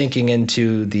sinking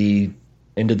into the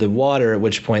water. At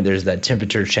which point there's that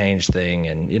temperature change thing,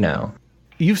 and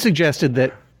You've suggested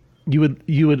that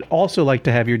you would also like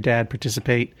to have your dad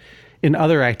participate in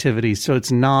other activities, so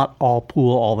it's not all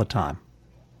pool all the time.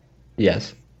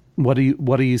 Yes. What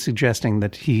are you suggesting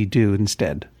that he do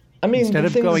instead? I mean, instead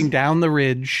of going down the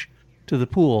ridge to the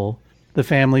pool, the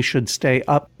family should stay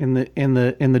up in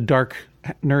the dark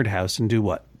nerd house and do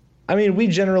what? I mean, we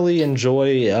generally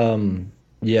enjoy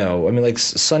like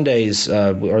Sundays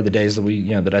are the days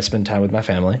that that I spend time with my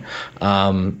family.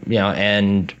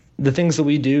 And the things that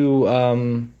we do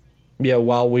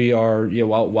while we are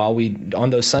while we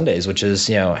on those Sundays, which is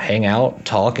hang out,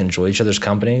 talk, enjoy each other's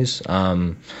companies.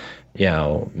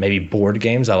 Maybe board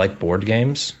games. I like board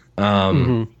games.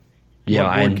 What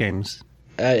board games?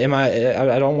 I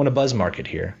don't want to buzz market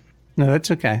here. No,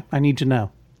 that's okay. I need to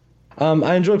know.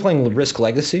 I enjoy playing Risk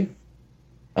Legacy.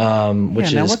 Now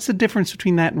what's the difference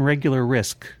between that and regular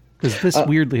Risk? Because this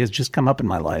weirdly has just come up in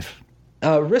my life.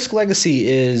 Risk Legacy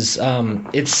is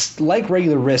it's like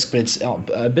regular Risk, but it's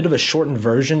a bit of a shortened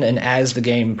version. And as the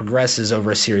game progresses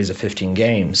over a series of 15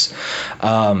 games,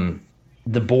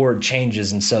 the board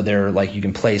changes, and so they're like you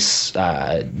can place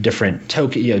different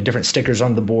different stickers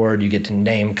on the board. You get to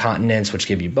name continents, which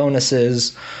give you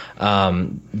bonuses.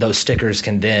 Those stickers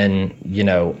can then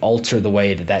alter the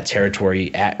way that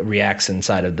territory reacts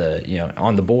inside of the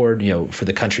on the board. For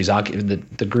the countries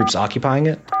the groups occupying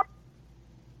it.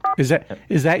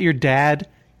 Is that your dad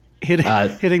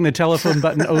hitting the telephone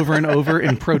button over and over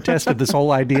in protest of this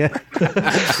whole idea?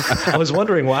 I was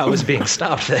wondering why I was being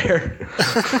stopped there.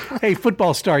 Hey,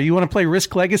 football star, you want to play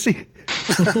Risk Legacy?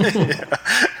 That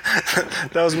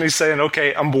was me saying,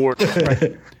 okay, I'm bored.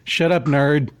 Right. Shut up,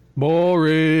 nerd.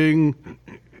 Boring.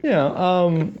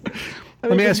 Let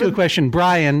me ask you a question.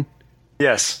 Brian.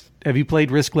 Yes. Have you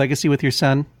played Risk Legacy with your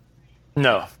son?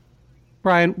 No.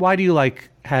 Brian, why do you like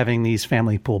having these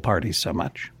family pool parties so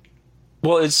much?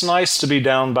 Well, it's nice to be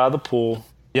down by the pool.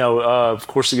 Of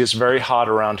course, it gets very hot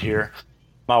around here.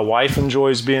 My wife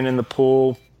enjoys being in the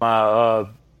pool. My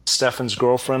Stefan's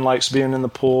girlfriend likes being in the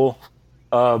pool.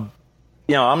 I'm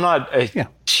not a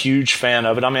huge fan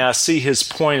of it. I mean, I see his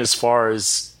point as far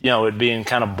as it being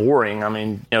kind of boring. I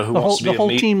mean, who wants to be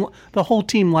the whole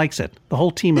team likes it. The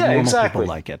whole team of normal people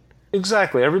like it.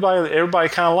 Exactly. Everybody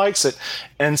kind of likes it.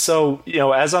 And so,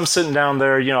 as I'm sitting down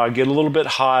there, I get a little bit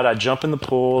hot. I jump in the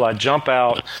pool. I jump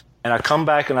out, and I come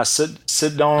back and I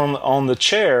sit down on the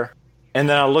chair, and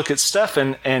then I look at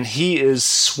Stefan, and he is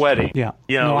sweating. Yeah.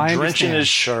 Drenching his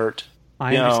shirt.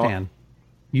 I understand.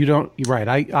 You don't. Right.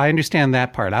 I understand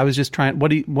that part. I was just trying. What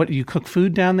do you cook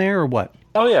food down there or what?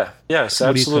 Oh yeah. Yes.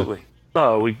 Absolutely.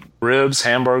 We ribs,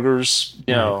 hamburgers.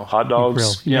 Hot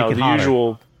dogs. The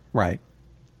usual. Right.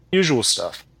 Usual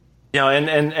stuff.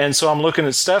 And so I'm looking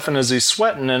at Stefan as he's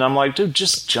sweating, and I'm like, dude,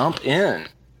 just jump in.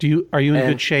 Are you in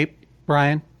good shape,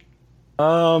 Brian?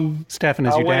 Stefan,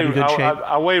 is your dad in good shape?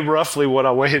 I weigh roughly what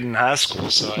I weighed in high school.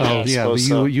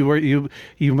 So you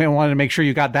may want to make sure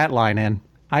you got that line in.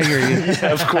 I hear you.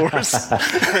 Yeah, of course.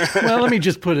 Well, let me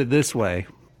just put it this way.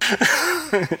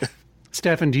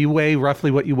 Stefan, do you weigh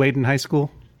roughly what you weighed in high school?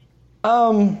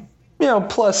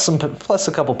 Plus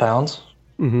a couple pounds.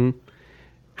 Mm-hmm.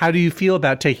 How do you feel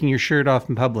about taking your shirt off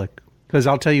in public? Because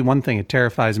I'll tell you one thing, it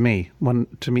terrifies me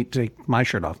to take my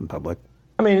shirt off in public.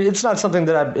 I mean, it's not something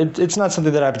that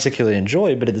I particularly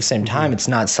enjoy, but at the same time, it's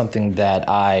not something that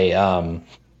I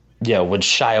would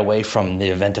shy away from the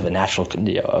event of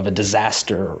of a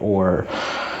disaster or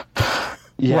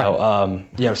if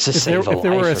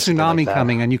there were a tsunami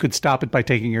coming and you could stop it by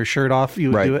taking your shirt off, you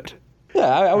would do it. Yeah,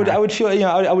 I would feel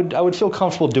I would feel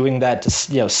comfortable doing that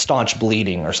to staunch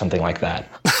bleeding or something like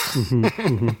that. Mm-hmm,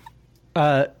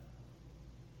 mm-hmm.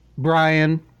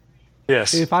 Brian,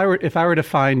 yes. If I were to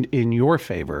find in your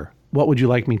favor, what would you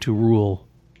like me to rule?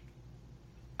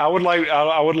 I would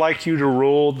like you to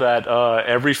rule that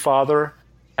every father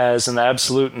has an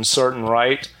absolute and certain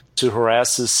right to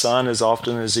harass his son as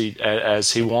often as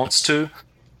he wants to,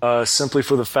 simply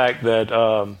for the fact that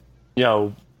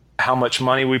how much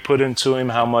money we put into him,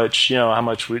 how much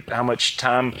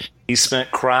time he spent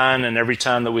crying, and every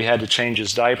time that we had to change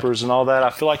his diapers and all that.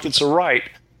 I feel like it's a right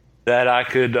that I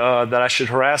should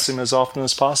harass him as often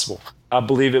as possible. I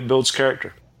believe it builds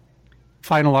character.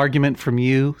 Final argument from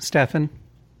you, Stefan?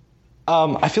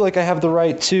 I feel like I have the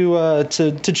right to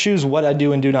choose what I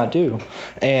do and do not do,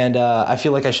 and I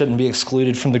feel like I shouldn't be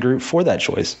excluded from the group for that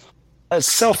choice. That's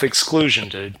self-exclusion,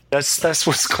 dude. That's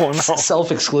what's going on.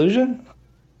 Self-exclusion?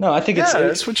 No, I think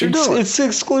that's what you're doing. It's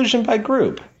exclusion by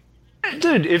group.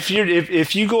 Dude, if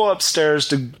you go upstairs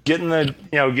to get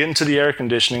into the air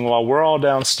conditioning while we're all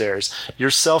downstairs, you're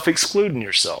self-excluding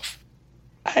yourself.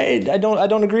 I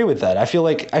don't agree with that. I feel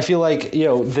like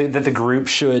that the group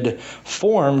should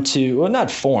form to, well, not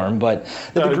form, but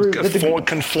that the group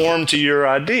conform to your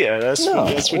idea. That's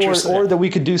what you're saying. Or that we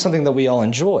could do something that we all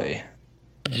enjoy.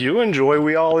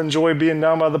 We all enjoy being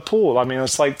down by the pool. I mean,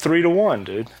 it's like 3-1,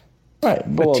 dude. Right.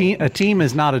 Well, a team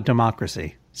is not a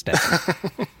democracy, Stefan.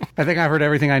 I think I've heard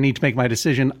everything I need to make my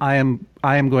decision. I am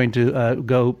going to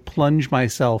go plunge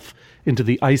myself into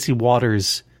the icy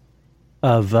waters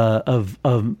of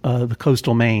the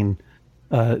coastal Maine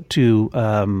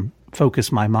to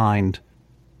focus my mind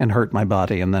and hurt my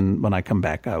body, and then when I come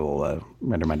back, I will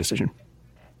render my decision.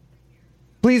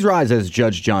 Please rise as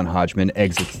Judge John Hodgman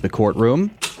exits the courtroom.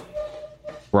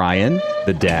 Brian,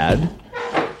 the dad.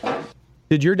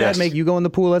 Did your dad make you go in the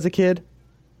pool as a kid?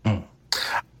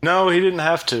 No, he didn't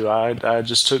have to. I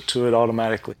just took to it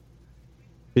automatically.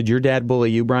 Did your dad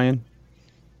bully you, Brian?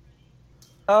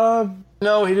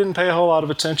 No, he didn't pay a whole lot of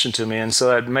attention to me, and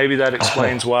so maybe that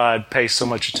explains why I'd pay so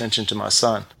much attention to my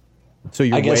son. So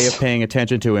your way of paying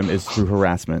attention to him is through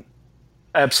harassment?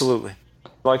 Absolutely.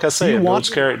 Like I say, it builds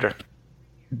character.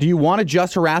 Do you want to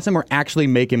just harass him or actually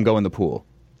make him go in the pool?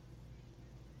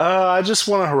 I just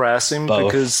want to harass him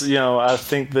because, I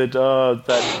think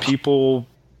that people,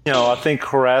 I think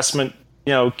harassment,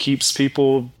 keeps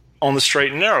people on the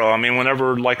straight and narrow. I mean,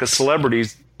 whenever like a celebrity,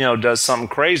 does something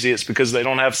crazy, it's because they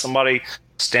don't have somebody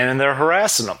standing there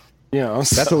harassing them.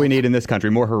 That's what we need in this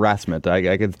country, more harassment.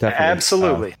 I could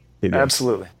definitely.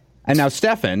 Absolutely. And now,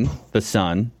 Stefan, the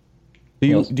son,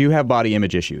 do you have body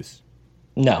image issues?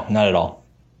 No, not at all.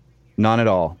 None at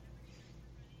all.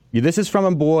 This is from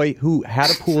a boy who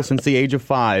had a pool since the age of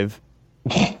 5,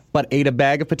 but ate a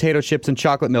bag of potato chips and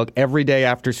chocolate milk every day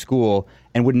after school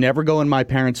and would never go in my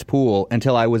parents' pool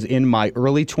until I was in my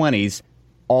early 20s,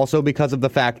 also because of the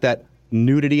fact that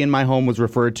nudity in my home was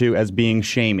referred to as being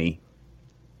shamey.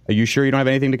 Are you sure you don't have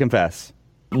anything to confess?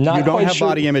 You don't have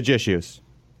body image issues?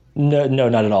 No,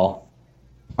 not at all.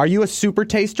 Are you a super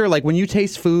taster? Like when you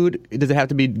taste food, does it have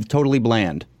to be totally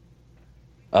bland?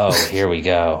 Oh, here we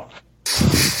go.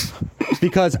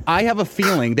 Because I have a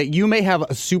feeling that you may have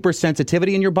a super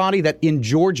sensitivity in your body that in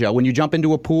Georgia, when you jump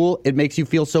into a pool, it makes you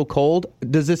feel so cold.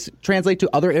 Does this translate to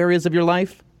other areas of your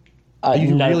life? Are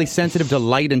you really sensitive to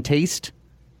light and taste?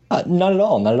 Not at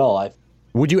all. Not at all.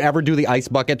 Would you ever do the ice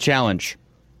bucket challenge?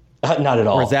 Not at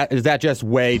all. Or is that just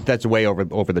way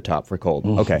over the top for cold?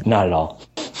 Okay. Not at all.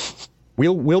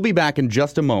 We'll be back in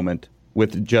just a moment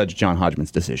with Judge John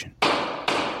Hodgman's decision.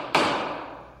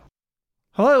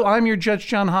 Hello, I'm your Judge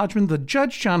John Hodgman. The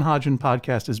Judge John Hodgman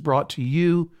podcast is brought to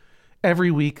you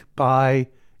every week by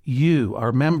you,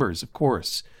 our members, of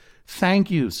course. Thank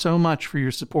you so much for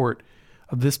your support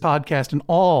of this podcast and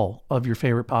all of your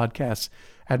favorite podcasts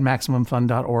at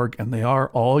MaximumFun.org, and they are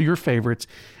all your favorites.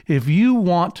 If you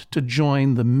want to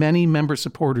join the many member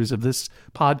supporters of this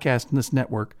podcast and this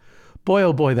network, boy,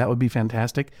 oh boy, that would be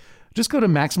fantastic. Just go to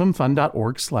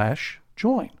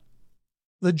MaximumFun.org/join.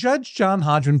 The Judge John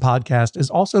Hodgman podcast is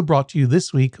also brought to you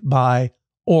this week by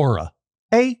Aura,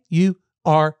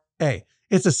 A-U-R-A.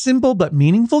 It's a simple but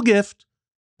meaningful gift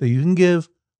that you can give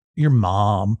your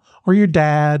mom or your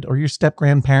dad or your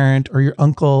step-grandparent or your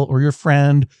uncle or your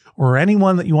friend or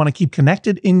anyone that you want to keep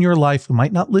connected in your life who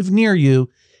might not live near you.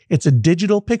 It's a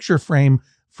digital picture frame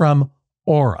from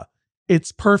Aura.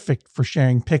 It's perfect for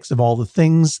sharing pics of all the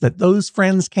things that those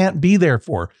friends can't be there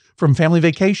for, from family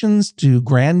vacations to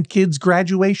grandkids'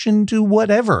 graduation to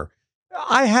whatever.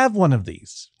 I have one of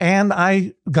these, and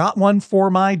I got one for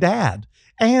my dad,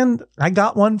 and I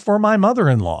got one for my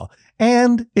mother-in-law,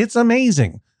 and it's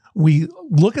amazing. We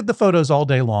look at the photos all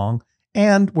day long,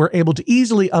 and we're able to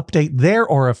easily update their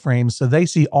Aura frames so they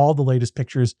see all the latest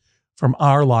pictures from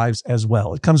our lives as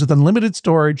well. It comes with unlimited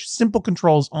storage, simple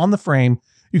controls on the frame.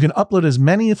 You can upload as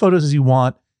many photos as you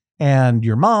want, and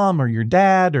your mom or your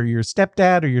dad or your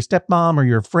stepdad or your stepmom or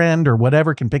your friend or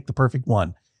whatever can pick the perfect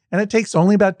one. And it takes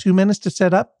only about 2 minutes to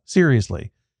set up.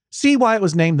 Seriously. See why it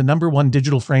was named the #1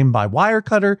 digital frame by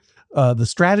Wirecutter, The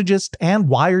Strategist, and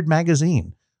Wired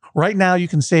Magazine. Right now, you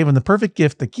can save on the perfect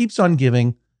gift that keeps on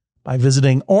giving by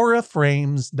visiting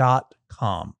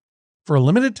auraframes.com. For a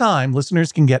limited time,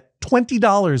 listeners can get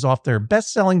 $20 off their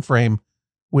best-selling frame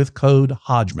with code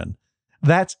Hodgman.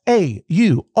 That's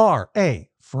AURA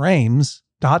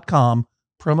frames.com,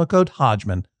 promo code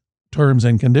Hodgman. Terms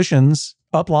and conditions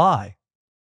apply.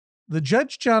 The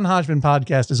Judge John Hodgman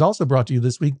podcast is also brought to you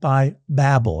this week by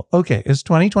Babbel. Okay, it's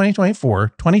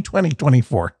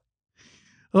 2020-24.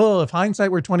 Oh, if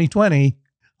hindsight were 2020,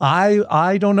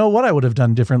 I don't know what I would have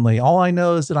done differently. All I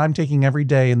know is that I'm taking every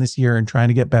day in this year and trying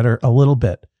to get better a little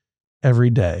bit every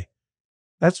day.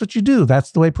 That's what you do.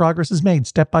 That's the way progress is made,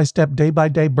 step by step, day by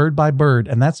day, bird by bird.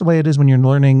 And that's the way it is when you're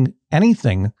learning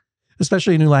anything,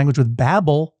 especially a new language with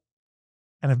Babbel.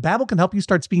 And if Babbel can help you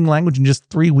start speaking language in just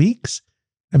 3 weeks,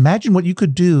 imagine what you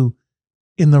could do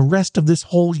in the rest of this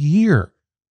whole year.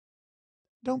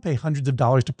 Don't pay hundreds of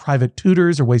dollars to private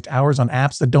tutors or waste hours on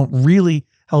apps that don't really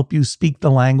help you speak the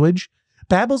language.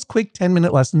 Babbel's quick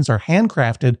 10-minute lessons are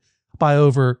handcrafted by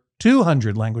over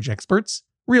 200 language experts,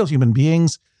 real human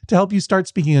beings, to help you start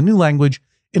speaking a new language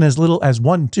in as little as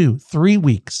 1, 2, 3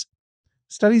 weeks.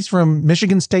 Studies from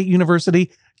Michigan State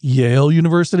University, Yale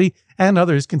University, and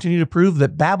others continue to prove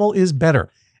that Babbel is better.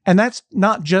 And that's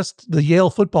not just the Yale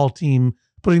football team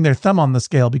putting their thumb on the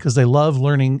scale because they love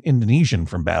learning Indonesian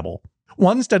from Babbel.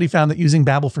 One study found that using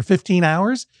Babbel for 15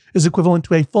 hours is equivalent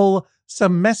to a full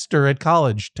semester at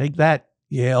college. Take that,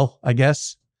 Yale, I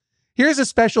guess. Here's a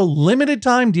special limited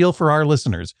time deal for our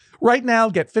listeners. Right now,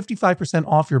 get 55%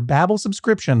 off your Babbel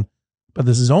subscription, but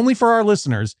this is only for our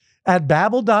listeners at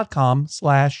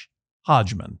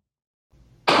babbel.com/Hodgman.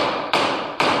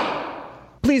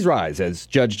 Please rise as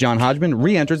Judge John Hodgman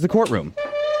re-enters the courtroom.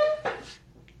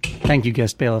 Thank you,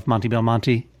 guest bailiff Monty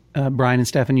Belmonte. Brian and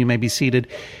Stefan, you may be seated.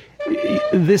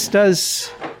 This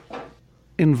does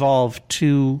involve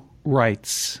two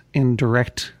rights in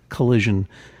direct collision.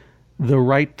 The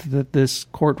right that this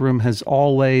courtroom has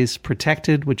always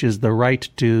protected, which is the right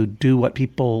to do what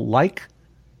people like,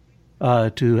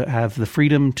 to have the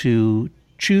freedom to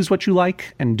choose what you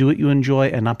like and do what you enjoy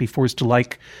and not be forced to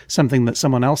like something that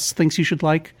someone else thinks you should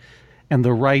like, and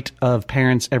the right of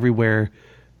parents everywhere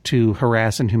to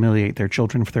harass and humiliate their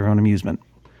children for their own amusement.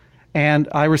 And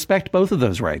I respect both of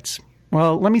those rights.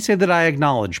 Well, let me say that I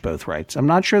acknowledge both rights. I'm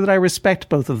not sure that I respect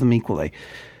both of them equally.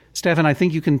 Stefan, I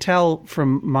think you can tell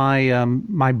from my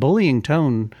my bullying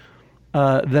tone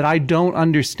that I don't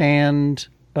understand.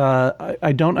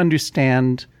 I don't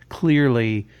understand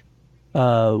clearly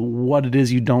what it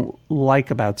is you don't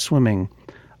like about swimming,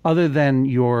 other than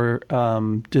your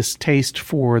distaste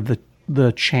for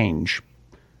the change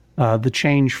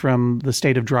from the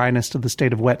state of dryness to the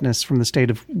state of wetness, from the state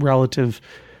of relative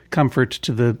comfort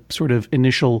to the sort of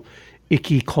initial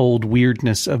icky, cold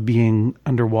weirdness of being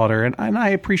underwater. And I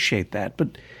appreciate that.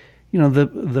 But, you know,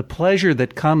 the pleasure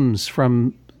that comes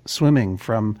from swimming,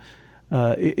 from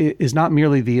is not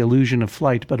merely the illusion of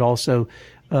flight, but also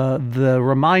the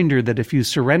reminder that if you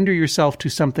surrender yourself to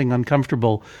something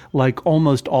uncomfortable, like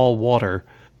almost all water,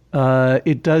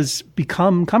 it does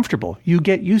become comfortable. You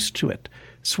get used to it.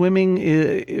 Swimming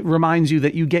it reminds you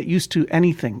that you get used to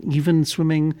anything, even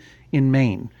swimming in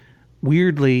Maine.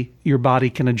 Weirdly, your body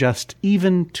can adjust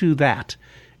even to that.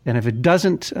 And if it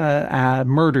doesn't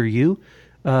murder you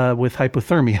with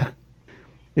hypothermia,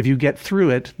 if you get through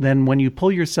it, then when you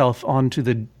pull yourself onto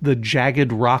the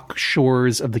jagged rock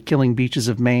shores of the killing beaches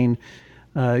of Maine,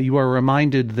 you are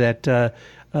reminded that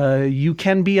you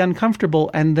can be uncomfortable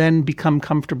and then become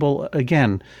comfortable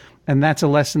again. And that's a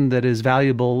lesson that is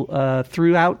valuable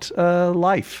throughout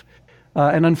life.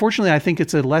 And unfortunately, I think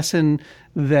it's a lesson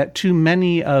that too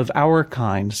many of our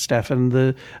kind, Stefan,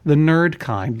 the nerd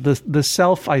kind, the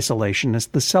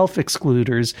self-isolationists, the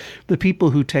self-excluders, the people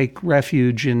who take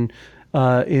refuge in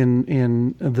the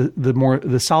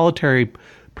solitary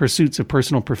pursuits of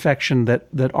personal perfection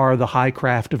that are the high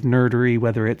craft of nerdery,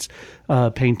 whether it's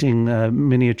painting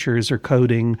miniatures or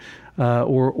coding,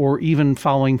 or even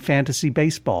following fantasy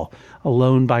baseball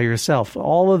alone by yourself.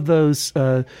 All of those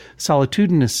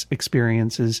solitudinous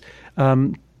experiences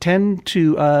tend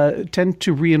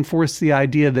to reinforce the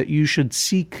idea that you should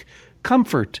seek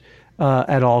comfort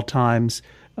at all times,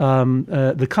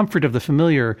 the comfort of the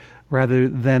familiar rather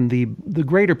than the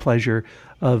greater pleasure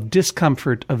of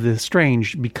discomfort of the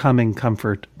strange becoming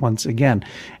comfort once again.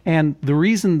 And the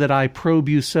reason that I probe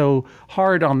you so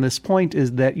hard on this point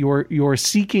is that your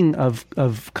seeking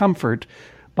of comfort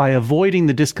by avoiding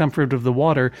the discomfort of the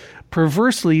water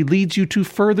perversely leads you to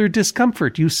further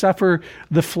discomfort. You suffer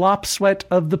the flop sweat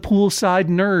of the poolside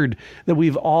nerd that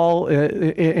we've all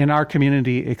in our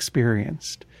community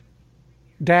experienced.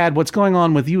 Dad, what's going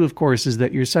on with you, of course, is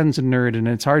that your son's a nerd, and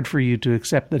it's hard for you to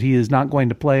accept that he is not going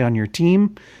to play on your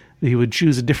team, that he would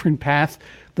choose a different path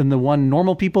than the one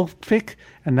normal people pick,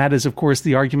 and that is, of course,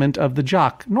 the argument of the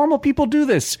jock. Normal people do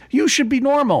this. You should be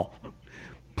normal.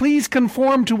 Please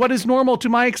conform to what is normal to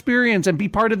my experience and be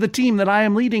part of the team that I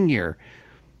am leading here.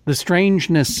 The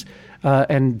strangeness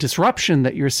and disruption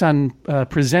that your son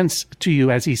presents to you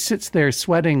as he sits there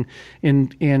sweating in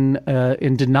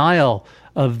denial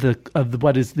of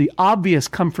what is the obvious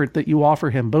comfort that you offer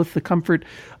him, both the comfort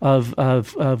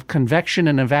of convection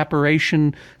and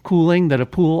evaporation cooling that a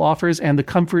pool offers, and the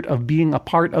comfort of being a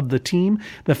part of the team.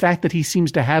 The fact that he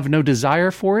seems to have no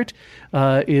desire for it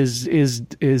is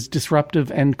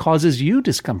disruptive and causes you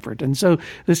discomfort. And so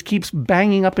this keeps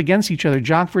banging up against each other: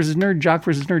 jock versus nerd, jock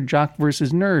versus nerd, jock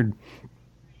versus nerd.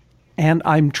 And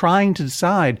I'm trying to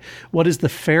decide what is the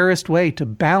fairest way to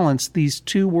balance these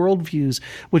two worldviews,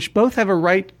 which both have a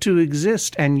right to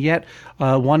exist, and yet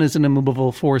one is an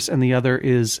immovable force and the other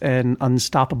is an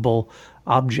unstoppable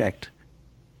object.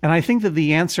 And I think that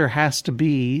the answer has to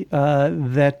be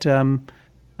that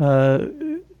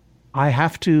I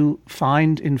have to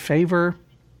find in favor.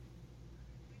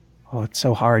 Oh, it's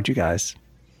so hard, you guys.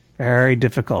 Very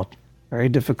difficult. Very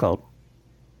difficult.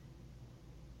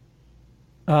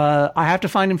 I have to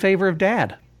find in favor of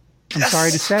Dad. I'm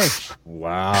sorry to say.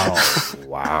 Wow.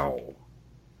 Wow.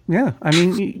 Yeah. I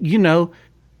mean,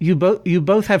 you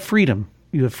both have freedom.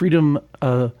 You have freedom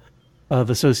of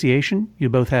association. You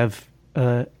both have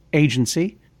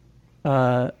agency.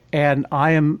 And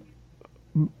I am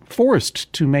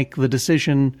forced to make the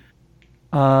decision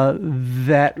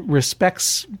that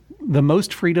respects the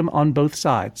most freedom on both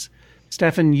sides.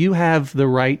 Stefan, you have the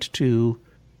right to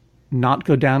not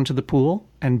go down to the pool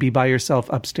and be by yourself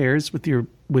upstairs with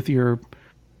your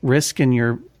Risk and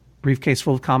your briefcase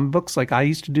full of comic books like I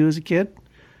used to do as a kid,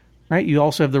 right? You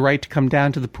also have the right to come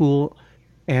down to the pool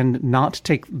and not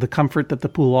take the comfort that the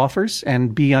pool offers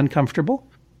and be uncomfortable.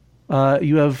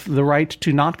 You have the right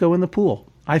to not go in the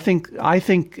pool. I think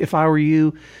if I were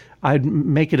you, I'd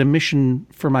make it a mission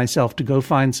for myself to go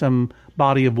find some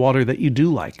body of water that you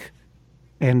do like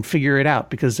and figure it out,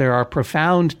 because there are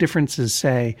profound differences,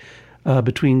 say,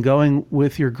 between going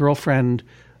with your girlfriend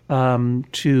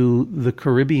to the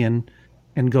Caribbean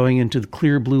and going into the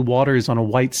clear blue waters on a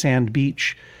white sand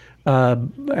beach,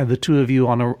 the two of you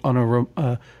on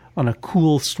a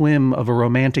cool swim of a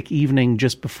romantic evening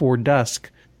just before dusk,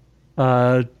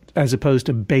 as opposed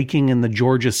to baking in the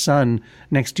Georgia sun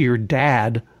next to your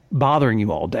dad bothering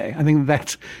you all day. I think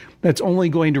that's only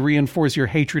going to reinforce your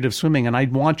hatred of swimming, and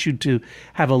I'd want you to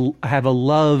have a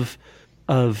love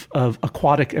of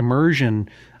aquatic immersion,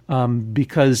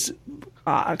 because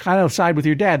I kind of side with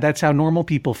your dad. That's how normal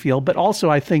people feel. But also,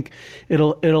 I think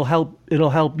it'll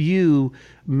help you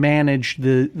manage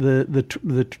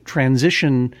the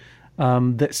transition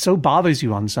that so bothers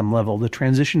you on some level. The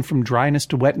transition from dryness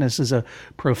to wetness is a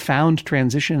profound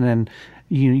transition, and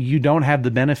you don't have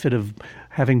the benefit of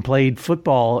having played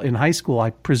football in high school, I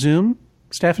presume.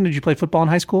 Stefan, did you play football in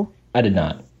high school? I did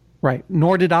not. Right.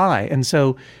 Nor did I. And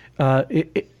so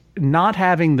not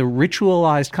having the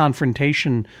ritualized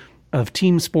confrontation of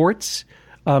team sports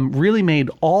really made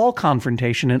all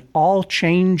confrontation and all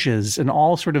changes and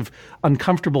all sort of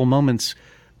uncomfortable moments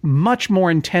much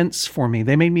more intense for me.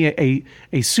 They made me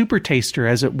a super taster,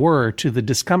 as it were, to the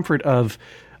discomfort of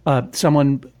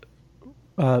someone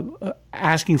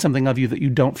asking something of you that you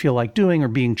don't feel like doing or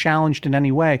being challenged in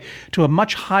any way, to a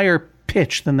much higher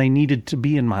pitch than they needed to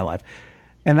be in my life.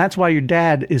 And that's why your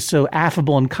dad is so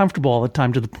affable and comfortable all the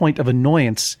time, to the point of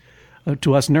annoyance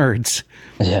to us nerds.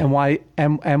 Yeah.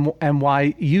 And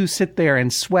why you sit there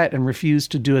and sweat and refuse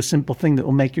to do a simple thing that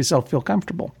will make yourself feel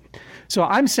comfortable. So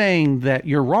I'm saying that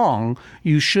you're wrong.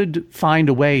 You should find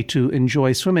a way to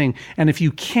enjoy swimming. And if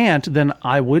you can't, then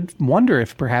I would wonder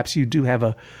if perhaps you do have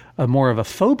a more of a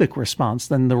phobic response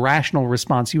than the rational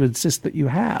response you insist that you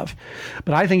have.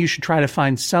 But I think you should try to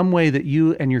find some way that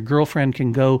you and your girlfriend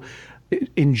can go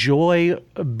enjoy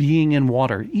being in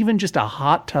water. Even just a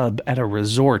hot tub at a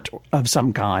resort of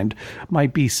some kind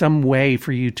might be some way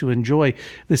for you to enjoy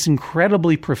this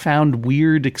incredibly profound,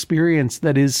 weird experience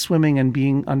that is swimming and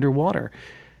being underwater.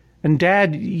 And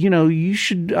Dad, you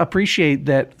should appreciate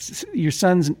that your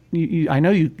sons, I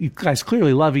know you guys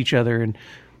clearly love each other, and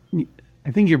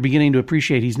I think you're beginning to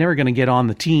appreciate he's never going to get on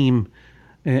the team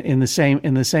in the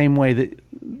same way that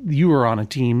you were on a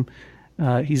team.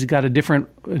 He's got a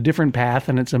different path,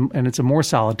 and it's a more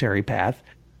solitary path.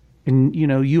 And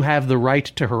you have the right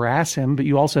to harass him, but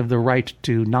you also have the right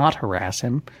to not harass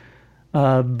him.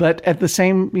 But at the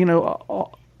same,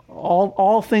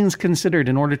 all things considered,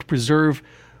 in order to preserve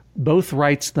both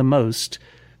rights the most,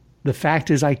 the fact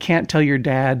is I can't tell your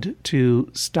dad to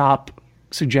stop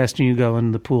suggesting you go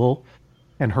in the pool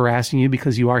and harassing you,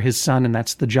 because you are his son, and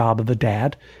that's the job of a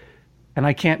dad. And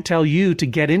I can't tell you to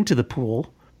get into the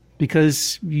pool,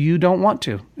 because you don't want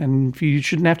to, and you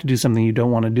shouldn't have to do something you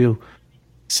don't want to do.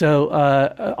 So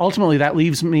ultimately, that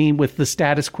leaves me with the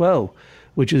status quo,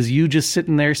 which is you just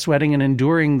sitting there sweating and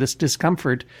enduring this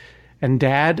discomfort. And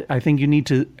Dad, I think you need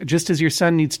to, just as your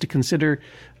son needs to consider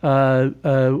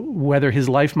whether his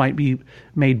life might be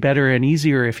made better and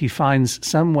easier if he finds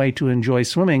some way to enjoy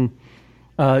swimming,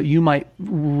 you might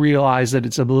realize that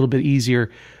it's a little bit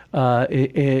easier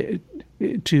to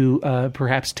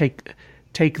perhaps take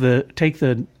the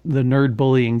nerd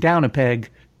bullying down a peg,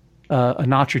 a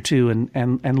notch or two,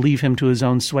 and leave him to his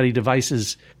own sweaty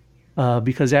devices,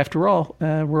 because after all,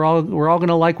 we're all going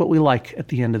to like what we like at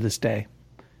the end of this day.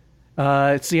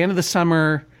 It's the end of the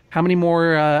summer. How many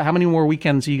more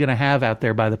weekends are you going to have out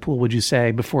there by the pool, would you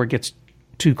say, before it gets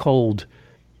too cold?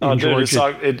 Oh, dude,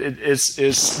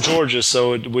 it's Georgia,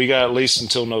 so we got at least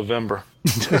until November.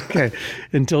 Okay,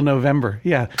 until November.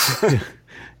 Yeah.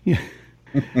 Yeah.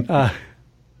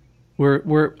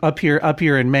 We're up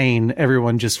here in Maine.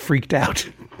 Everyone just freaked out.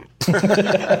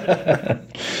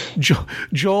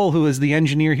 Joel, who is the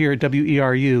engineer here at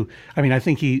WERU, I mean, I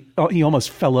think he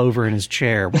almost fell over in his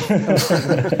chair.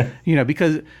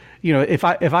 Because if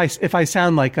I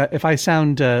sound like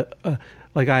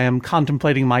I am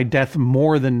contemplating my death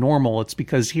more than normal, it's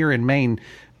because here in Maine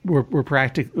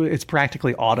it's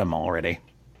practically autumn already.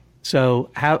 So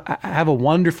have a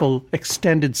wonderful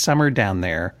extended summer down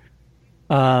there.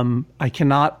 I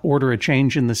cannot order a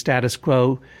change in the status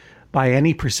quo by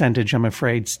any percentage, I'm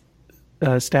afraid,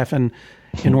 Stefan,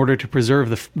 in order to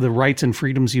preserve the rights and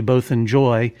freedoms you both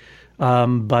enjoy.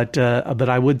 But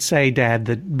I would say, Dad,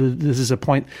 that this is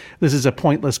a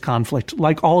pointless conflict.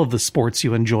 Like all of the sports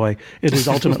you enjoy, it is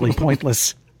ultimately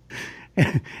pointless.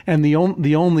 And the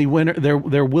only winner,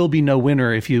 there will be no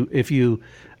winner if you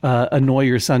annoy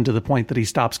your son to the point that he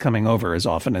stops coming over as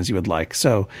often as you would like.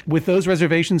 So with those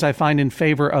reservations, I find in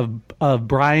favor of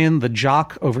Brian, the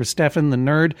jock, over Stefan, the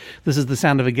nerd. This is the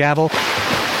sound of a gavel.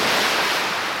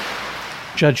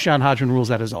 Judge John Hodgman rules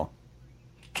that is all.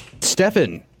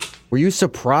 Stefan, were you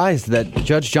surprised that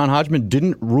Judge John Hodgman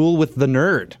didn't rule with the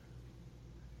nerd?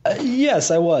 Yes,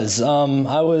 I was.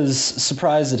 I was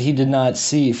surprised that he did not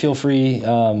feel free,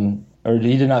 or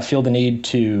he did not feel the need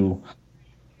to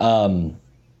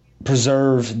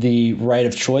preserve the right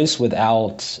of choice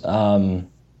without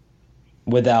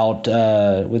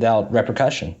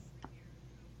repercussion.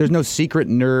 There's no secret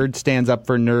nerd stands up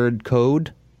for nerd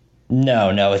code?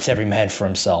 No, it's every man for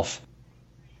himself.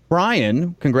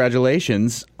 Brian,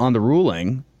 congratulations on the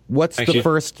ruling. What's Thank you.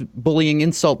 First bullying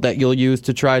insult that you'll use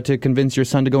to try to convince your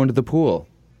son to go into the pool?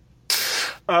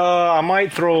 I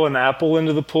might throw an apple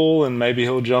into the pool, and maybe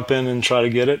he'll jump in and try to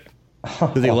get it.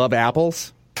 Does he love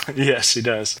apples? Yes, he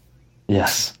does.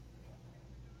 Yes.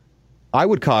 I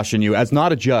would caution you, as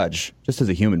not a judge, just as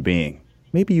a human being,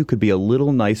 maybe you could be a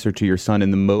little nicer to your son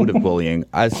in the mode of bullying,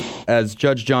 as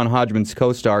Judge John Hodgman's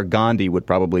co-star Gandhi would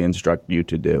probably instruct you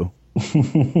to do.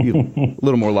 A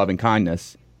little more loving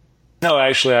kindness. No,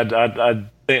 actually, I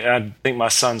think my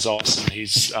son's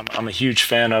awesome. I'm a huge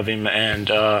fan of him,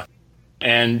 and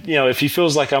if he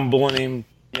feels like I'm bullying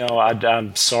him,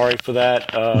 I'm sorry for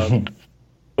that.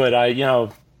 But I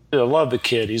love the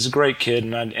kid. He's a great kid,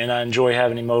 and I enjoy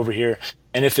having him over here.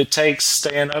 And if it takes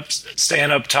staying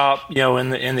up top, in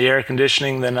the air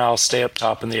conditioning, then I'll stay up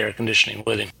top in the air conditioning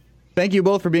with him. Thank you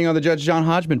both for being on the Judge John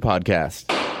Hodgman podcast.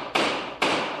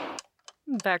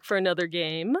 Back for another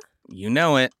game. You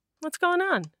know it. What's going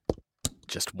on?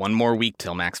 Just one more week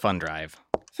till Max Fun Drive.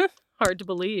 Hard to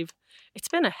believe. It's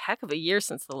been a heck of a year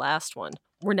since the last one.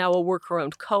 We're now a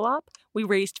worker-owned co-op. We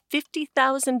raised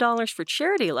 $50,000 for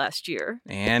charity last year.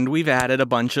 And we've added a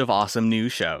bunch of awesome new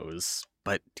shows.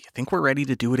 But do you think we're ready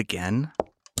to do it again?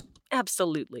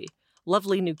 Absolutely.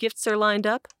 Lovely new gifts are lined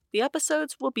up. The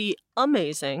episodes will be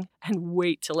amazing. And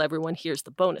wait till everyone hears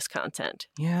the bonus content.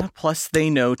 Yeah, plus they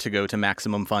know to go to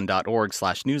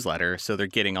MaximumFun.org/newsletter, so they're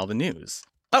getting all the news.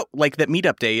 Oh, like that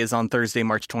meetup day is on Thursday,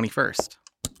 March 21st.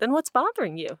 Then what's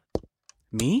bothering you?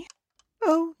 Me?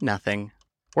 Oh, nothing.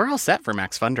 We're all set for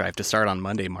Max Fun Drive to start on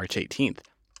Monday, March 18th.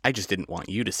 I just didn't want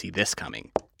you to see this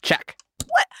coming. Check.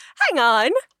 What? Hang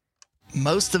on.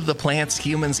 Most of the plants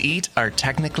humans eat are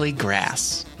technically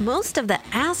grass. Most of the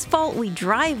asphalt we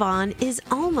drive on is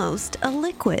almost a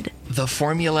liquid. The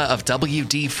formula of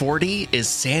WD-40 is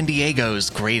San Diego's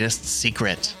greatest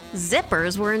secret.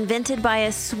 Zippers were invented by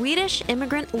a Swedish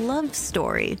immigrant love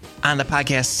story. On the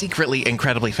podcast Secretly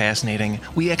Incredibly Fascinating,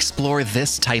 we explore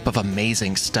this type of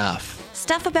amazing stuff.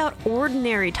 Stuff about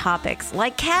ordinary topics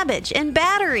like cabbage and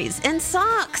batteries and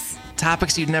socks.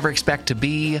 Topics you'd never expect to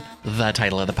be the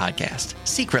title of the podcast.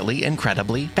 Secretly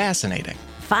Incredibly Fascinating.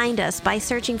 Find us by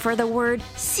searching for the word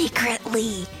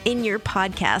secretly in your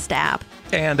podcast app.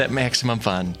 And at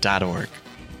MaximumFun.org.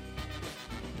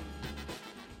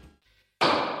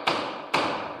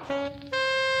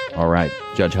 All right,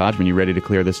 Judge Hodgman, you ready to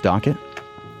clear this docket?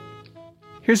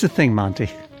 Here's the thing,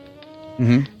 Monty.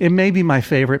 It may be my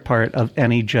favorite part of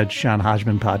any Judge John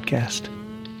Hodgman podcast.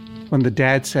 When the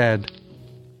dad said,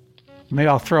 maybe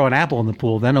I'll throw an apple in the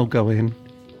pool, then he'll go in.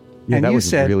 Yeah, and that you was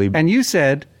said, really... And you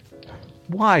said,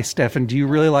 why, Stefan? Do you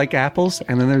really like apples?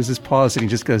 And then there's this pause, and he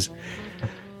just goes,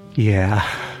 yeah.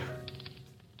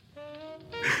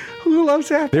 Who loves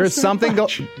apples? There's so something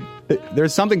much?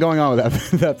 There's something going on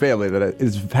with that family that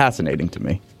is fascinating to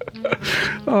me.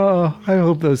 Oh, I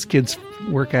hope those kids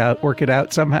work it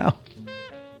out somehow.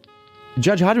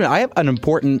 Judge Hodgman, I have an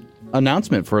important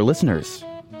announcement for listeners.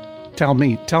 Tell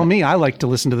me. I like to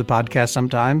listen to the podcast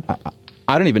sometime.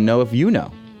 I don't even know if you know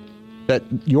that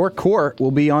your court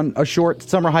will be on a short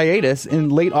summer hiatus in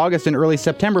late August and early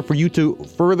September for you to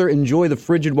further enjoy the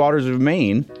frigid waters of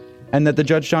Maine, and that the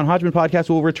Judge John Hodgman podcast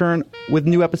will return with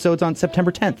new episodes on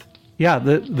September 10th. Yeah,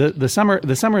 the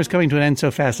summer is coming to an end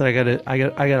so fast that I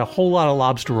got a whole lot of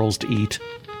lobster rolls to eat,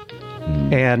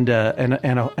 and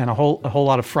a whole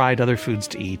lot of fried other foods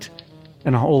to eat,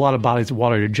 and a whole lot of bodies of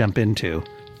water to jump into.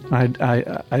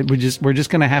 We're just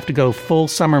gonna have to go full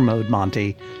summer mode,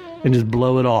 Monty, and just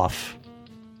blow it off.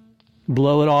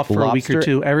 Blow it off for a week or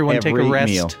two. Everyone take a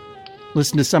rest. Meal.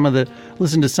 Listen to some of the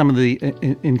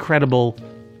incredible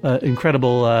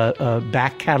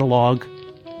back catalog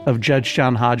of Judge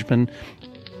John Hodgman.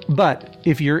 But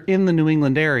if you're in the New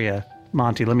England area,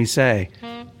 Monty, let me say,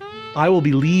 I will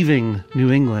be leaving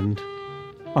New England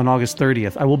on August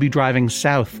 30th. I will be driving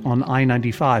south on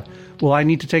I-95. Will I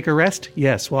need to take a rest?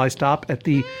 Yes. Will I stop at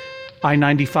the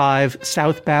I-95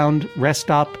 southbound rest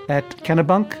stop at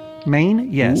Kennebunk,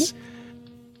 Maine? Yes. Ooh.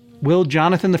 Will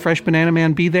Jonathan the Fresh Banana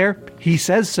Man be there? He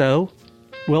says so.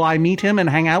 Will I meet him and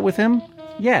hang out with him?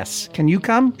 Yes. Can you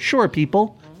come? Sure,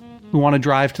 people who want to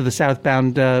drive to the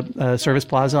southbound service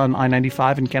plaza on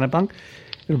I-95 in Kennebunk.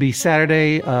 It'll be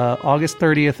Saturday, August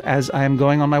 30th, as I am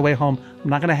going on my way home. I'm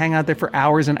not going to hang out there for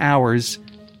hours and hours,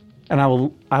 and I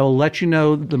will let you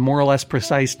know the more or less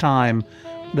precise time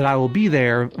that I will be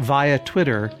there via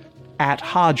Twitter at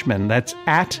Hodgman. That's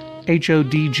at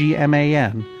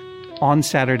HODGMAN on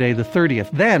Saturday the 30th.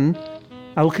 Then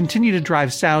I will continue to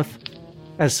drive south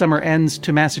as summer ends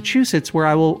to Massachusetts, where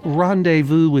I will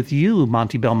rendezvous with you,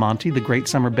 Monty Belmonte, the great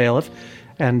summer bailiff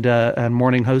and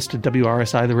morning host at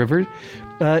WRSI The River,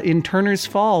 in Turners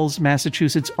Falls,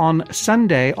 Massachusetts on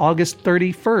Sunday, August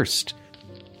 31st.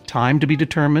 Time to be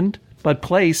determined. but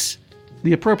place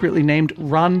the appropriately named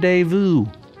Rendezvous.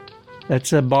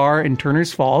 That's a bar in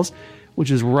Turner's Falls,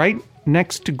 which is right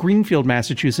next to Greenfield,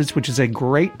 Massachusetts, which is a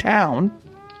great town.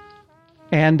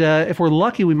 And if we're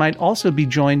lucky, we might also be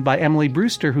joined by Emily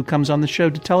Brewster, who comes on the show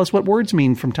to tell us what words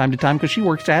mean from time to time, because she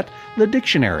works at the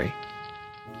dictionary.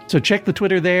 So check the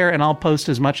Twitter there, and I'll post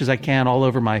as much as I can all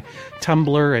over my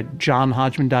Tumblr at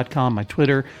johnhodgman.com, my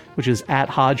Twitter, which is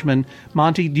 @Hodgman.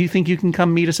 Monty, do you think you can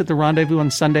come meet us at the Rendezvous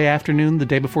on Sunday afternoon, the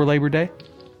day before Labor Day?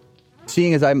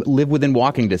 Seeing as I live within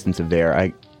walking distance of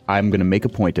there, I'm going to make a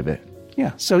point of it.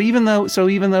 Yeah. So even though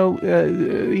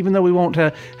we won't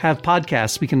have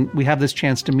podcasts, we have this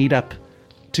chance to meet up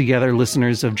together,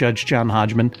 listeners of Judge John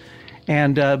Hodgman.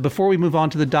 And before we move on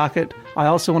to the docket, I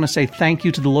also want to say thank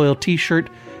you to the Loyal T-Shirt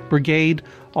Brigade,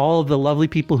 all of the lovely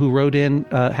people who wrote in,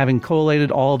 having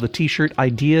collated all of the T-shirt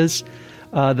ideas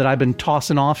that I've been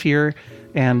tossing off here.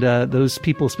 And those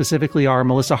people specifically are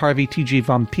Melissa Harvey, T.G.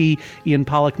 Von P., Ian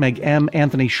Pollock, Meg M.,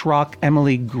 Anthony Schrock,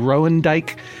 Emily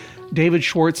Groendyke, David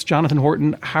Schwartz, Jonathan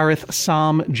Horton, Harith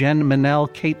Sam, Jen Manel,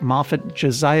 Kate Moffat,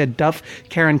 Josiah Duff,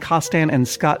 Karen Costan, and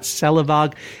Scott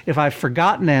Selavag. If I've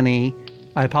forgotten any,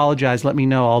 I apologize. Let me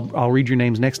know. I'll read your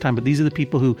names next time. But these are the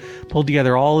people who pulled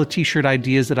together all the T-shirt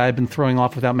ideas that I've been throwing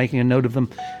off without making a note of them.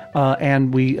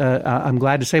 And I'm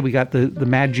glad to say we got the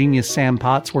mad genius Sam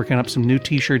Potts working up some new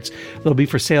T-shirts. They'll be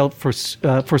for sale for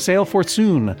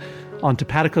soon on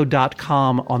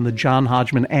topatico.com, on the John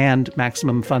Hodgman and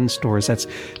Maximum Fun stores. That's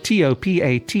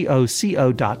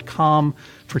topatoco.com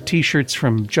for T-shirts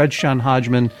from Judge John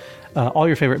Hodgman, all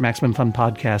your favorite Maximum Fun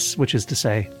podcasts, which is to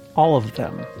say, all of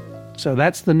them. So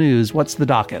that's the news. What's the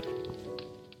docket?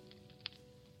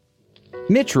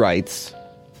 Mitch writes,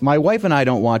 my wife and I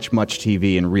don't watch much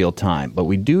TV in real time, but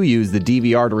we do use the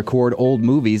DVR to record old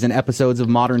movies and episodes of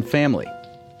Modern Family.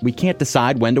 We can't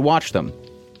decide when to watch them.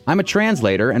 I'm a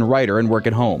translator and writer and work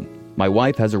at home. My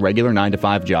wife has a regular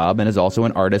 9-to-5 job and is also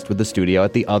an artist with a studio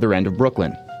at the other end of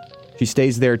Brooklyn. She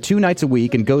stays there 2 nights a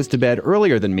week and goes to bed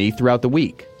earlier than me throughout the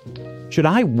week. Should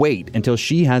I wait until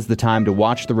she has the time to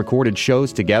watch the recorded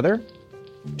shows together?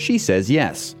 She says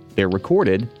yes. They're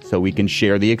recorded so we can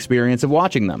share the experience of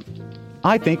watching them.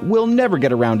 I think we'll never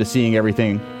get around to seeing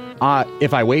everything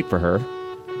if I wait for her.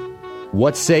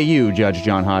 What say you, Judge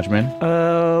John Hodgman?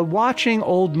 Watching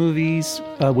old movies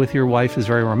with your wife is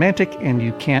very romantic, and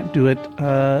you can't do it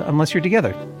unless you're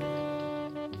together.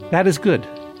 That is good.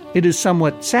 It is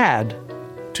somewhat sad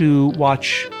to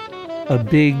watch a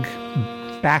big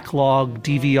backlog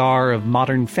DVR of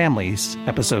Modern Families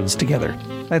episodes together.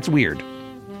 That's weird.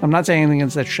 I'm not saying anything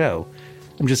against that show.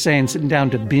 I'm just saying sitting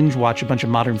down to binge watch a bunch of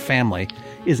Modern Family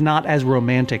is not as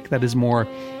romantic. That is more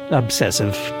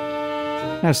obsessive.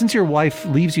 Now, since your wife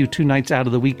leaves you 2 nights out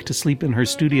of the week to sleep in her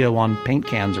studio on paint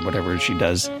cans or whatever she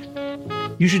does,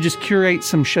 you should just curate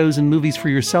some shows and movies for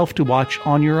yourself to watch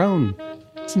on your own.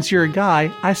 Since you're a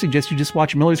guy, I suggest you just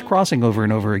watch Miller's Crossing over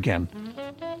and over again.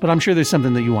 But I'm sure there's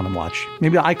something that you want to watch.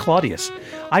 Maybe I, Claudius.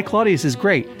 I, Claudius is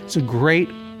great. It's a great,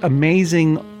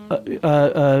 amazing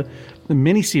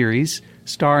miniseries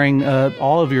starring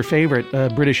all of your favorite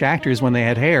British actors when they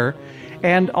had hair.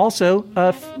 And also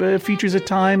features a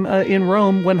time in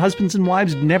Rome when husbands and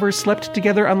wives never slept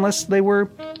together unless they were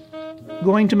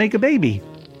going to make a baby.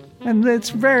 And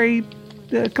it's a very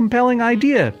compelling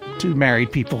idea to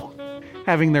married people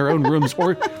having their own rooms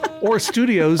or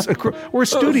studios across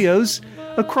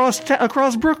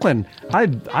Brooklyn.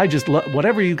 I just love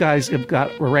whatever you guys have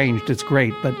got arranged. It's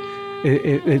great, but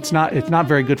it's not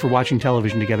very good for watching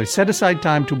television together. Set aside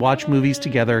time to watch movies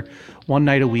together 1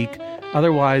 night a week.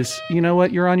 Otherwise, you know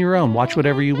what? You're on your own. Watch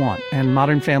whatever you want. And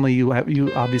Modern Family, you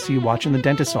obviously watch in the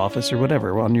dentist's office or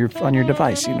whatever on your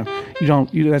device.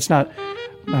 That's not.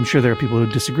 I'm sure there are people who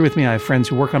disagree with me. I have friends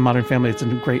who work on Modern Family. It's a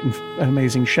great and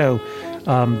amazing show,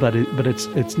 but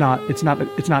it's not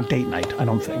date night. I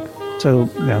don't think so.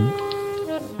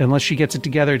 Unless she gets it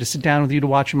together to sit down with you to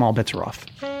watch them, all bets are off.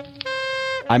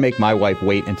 I make my wife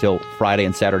wait until Friday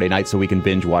and Saturday night so we can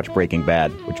binge watch Breaking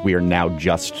Bad, which we are now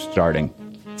just starting.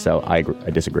 So I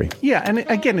disagree. Yeah, and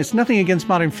again, it's nothing against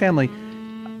Modern Family.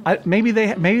 Maybe they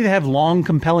have long,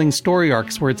 compelling story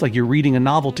arcs where it's like you're reading a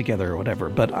novel together or whatever.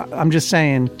 But I'm just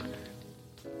saying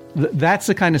that's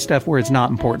the kind of stuff where it's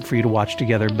not important for you to watch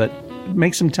together. But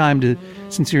make some time to,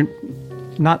 since you're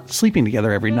not sleeping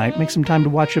together every night, make some time to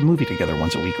watch a movie together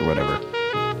once a week or whatever.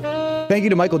 Thank you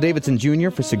to Michael Davidson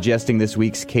Jr. for suggesting this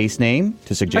week's case name.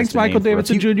 Thanks, Michael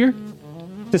Davidson Jr.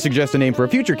 To suggest a name for a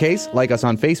future case, like us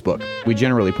on Facebook. We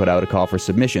generally put out a call for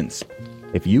submissions.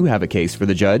 If you have a case for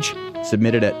the judge,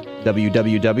 submit it at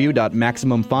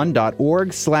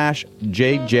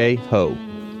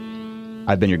www.maximumfun.org/JJHo.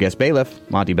 I've been your guest bailiff,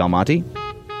 Monty Belmonte.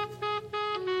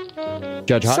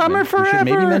 Judge Hodgman, Summer you should forever.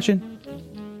 maybe mention.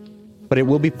 But it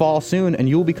will be fall soon, and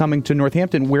you will be coming to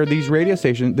Northampton, where this radio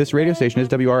station is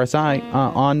WRSI,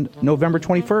 on November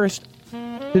 21st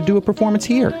to do a performance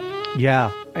here.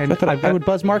 Yeah. And I thought I would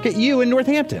buzz market you in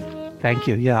Northampton. Thank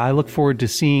you. Yeah, I look forward to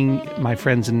seeing my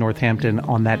friends in Northampton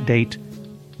on that date.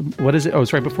 What is it? Oh,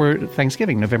 it's right before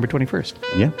Thanksgiving, November 21st.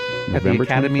 Yeah. At the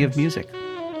Academy 21st. of Music.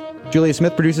 Julia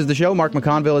Smith produces the show. Mark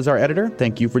McConville is our editor.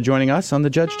 Thank you for joining us on the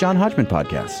Judge John Hodgman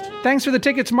podcast. Thanks for the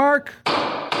tickets, Mark.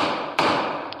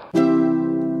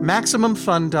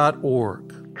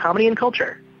 MaximumFun.org. Comedy and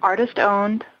culture. Artist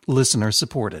owned. Listener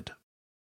supported.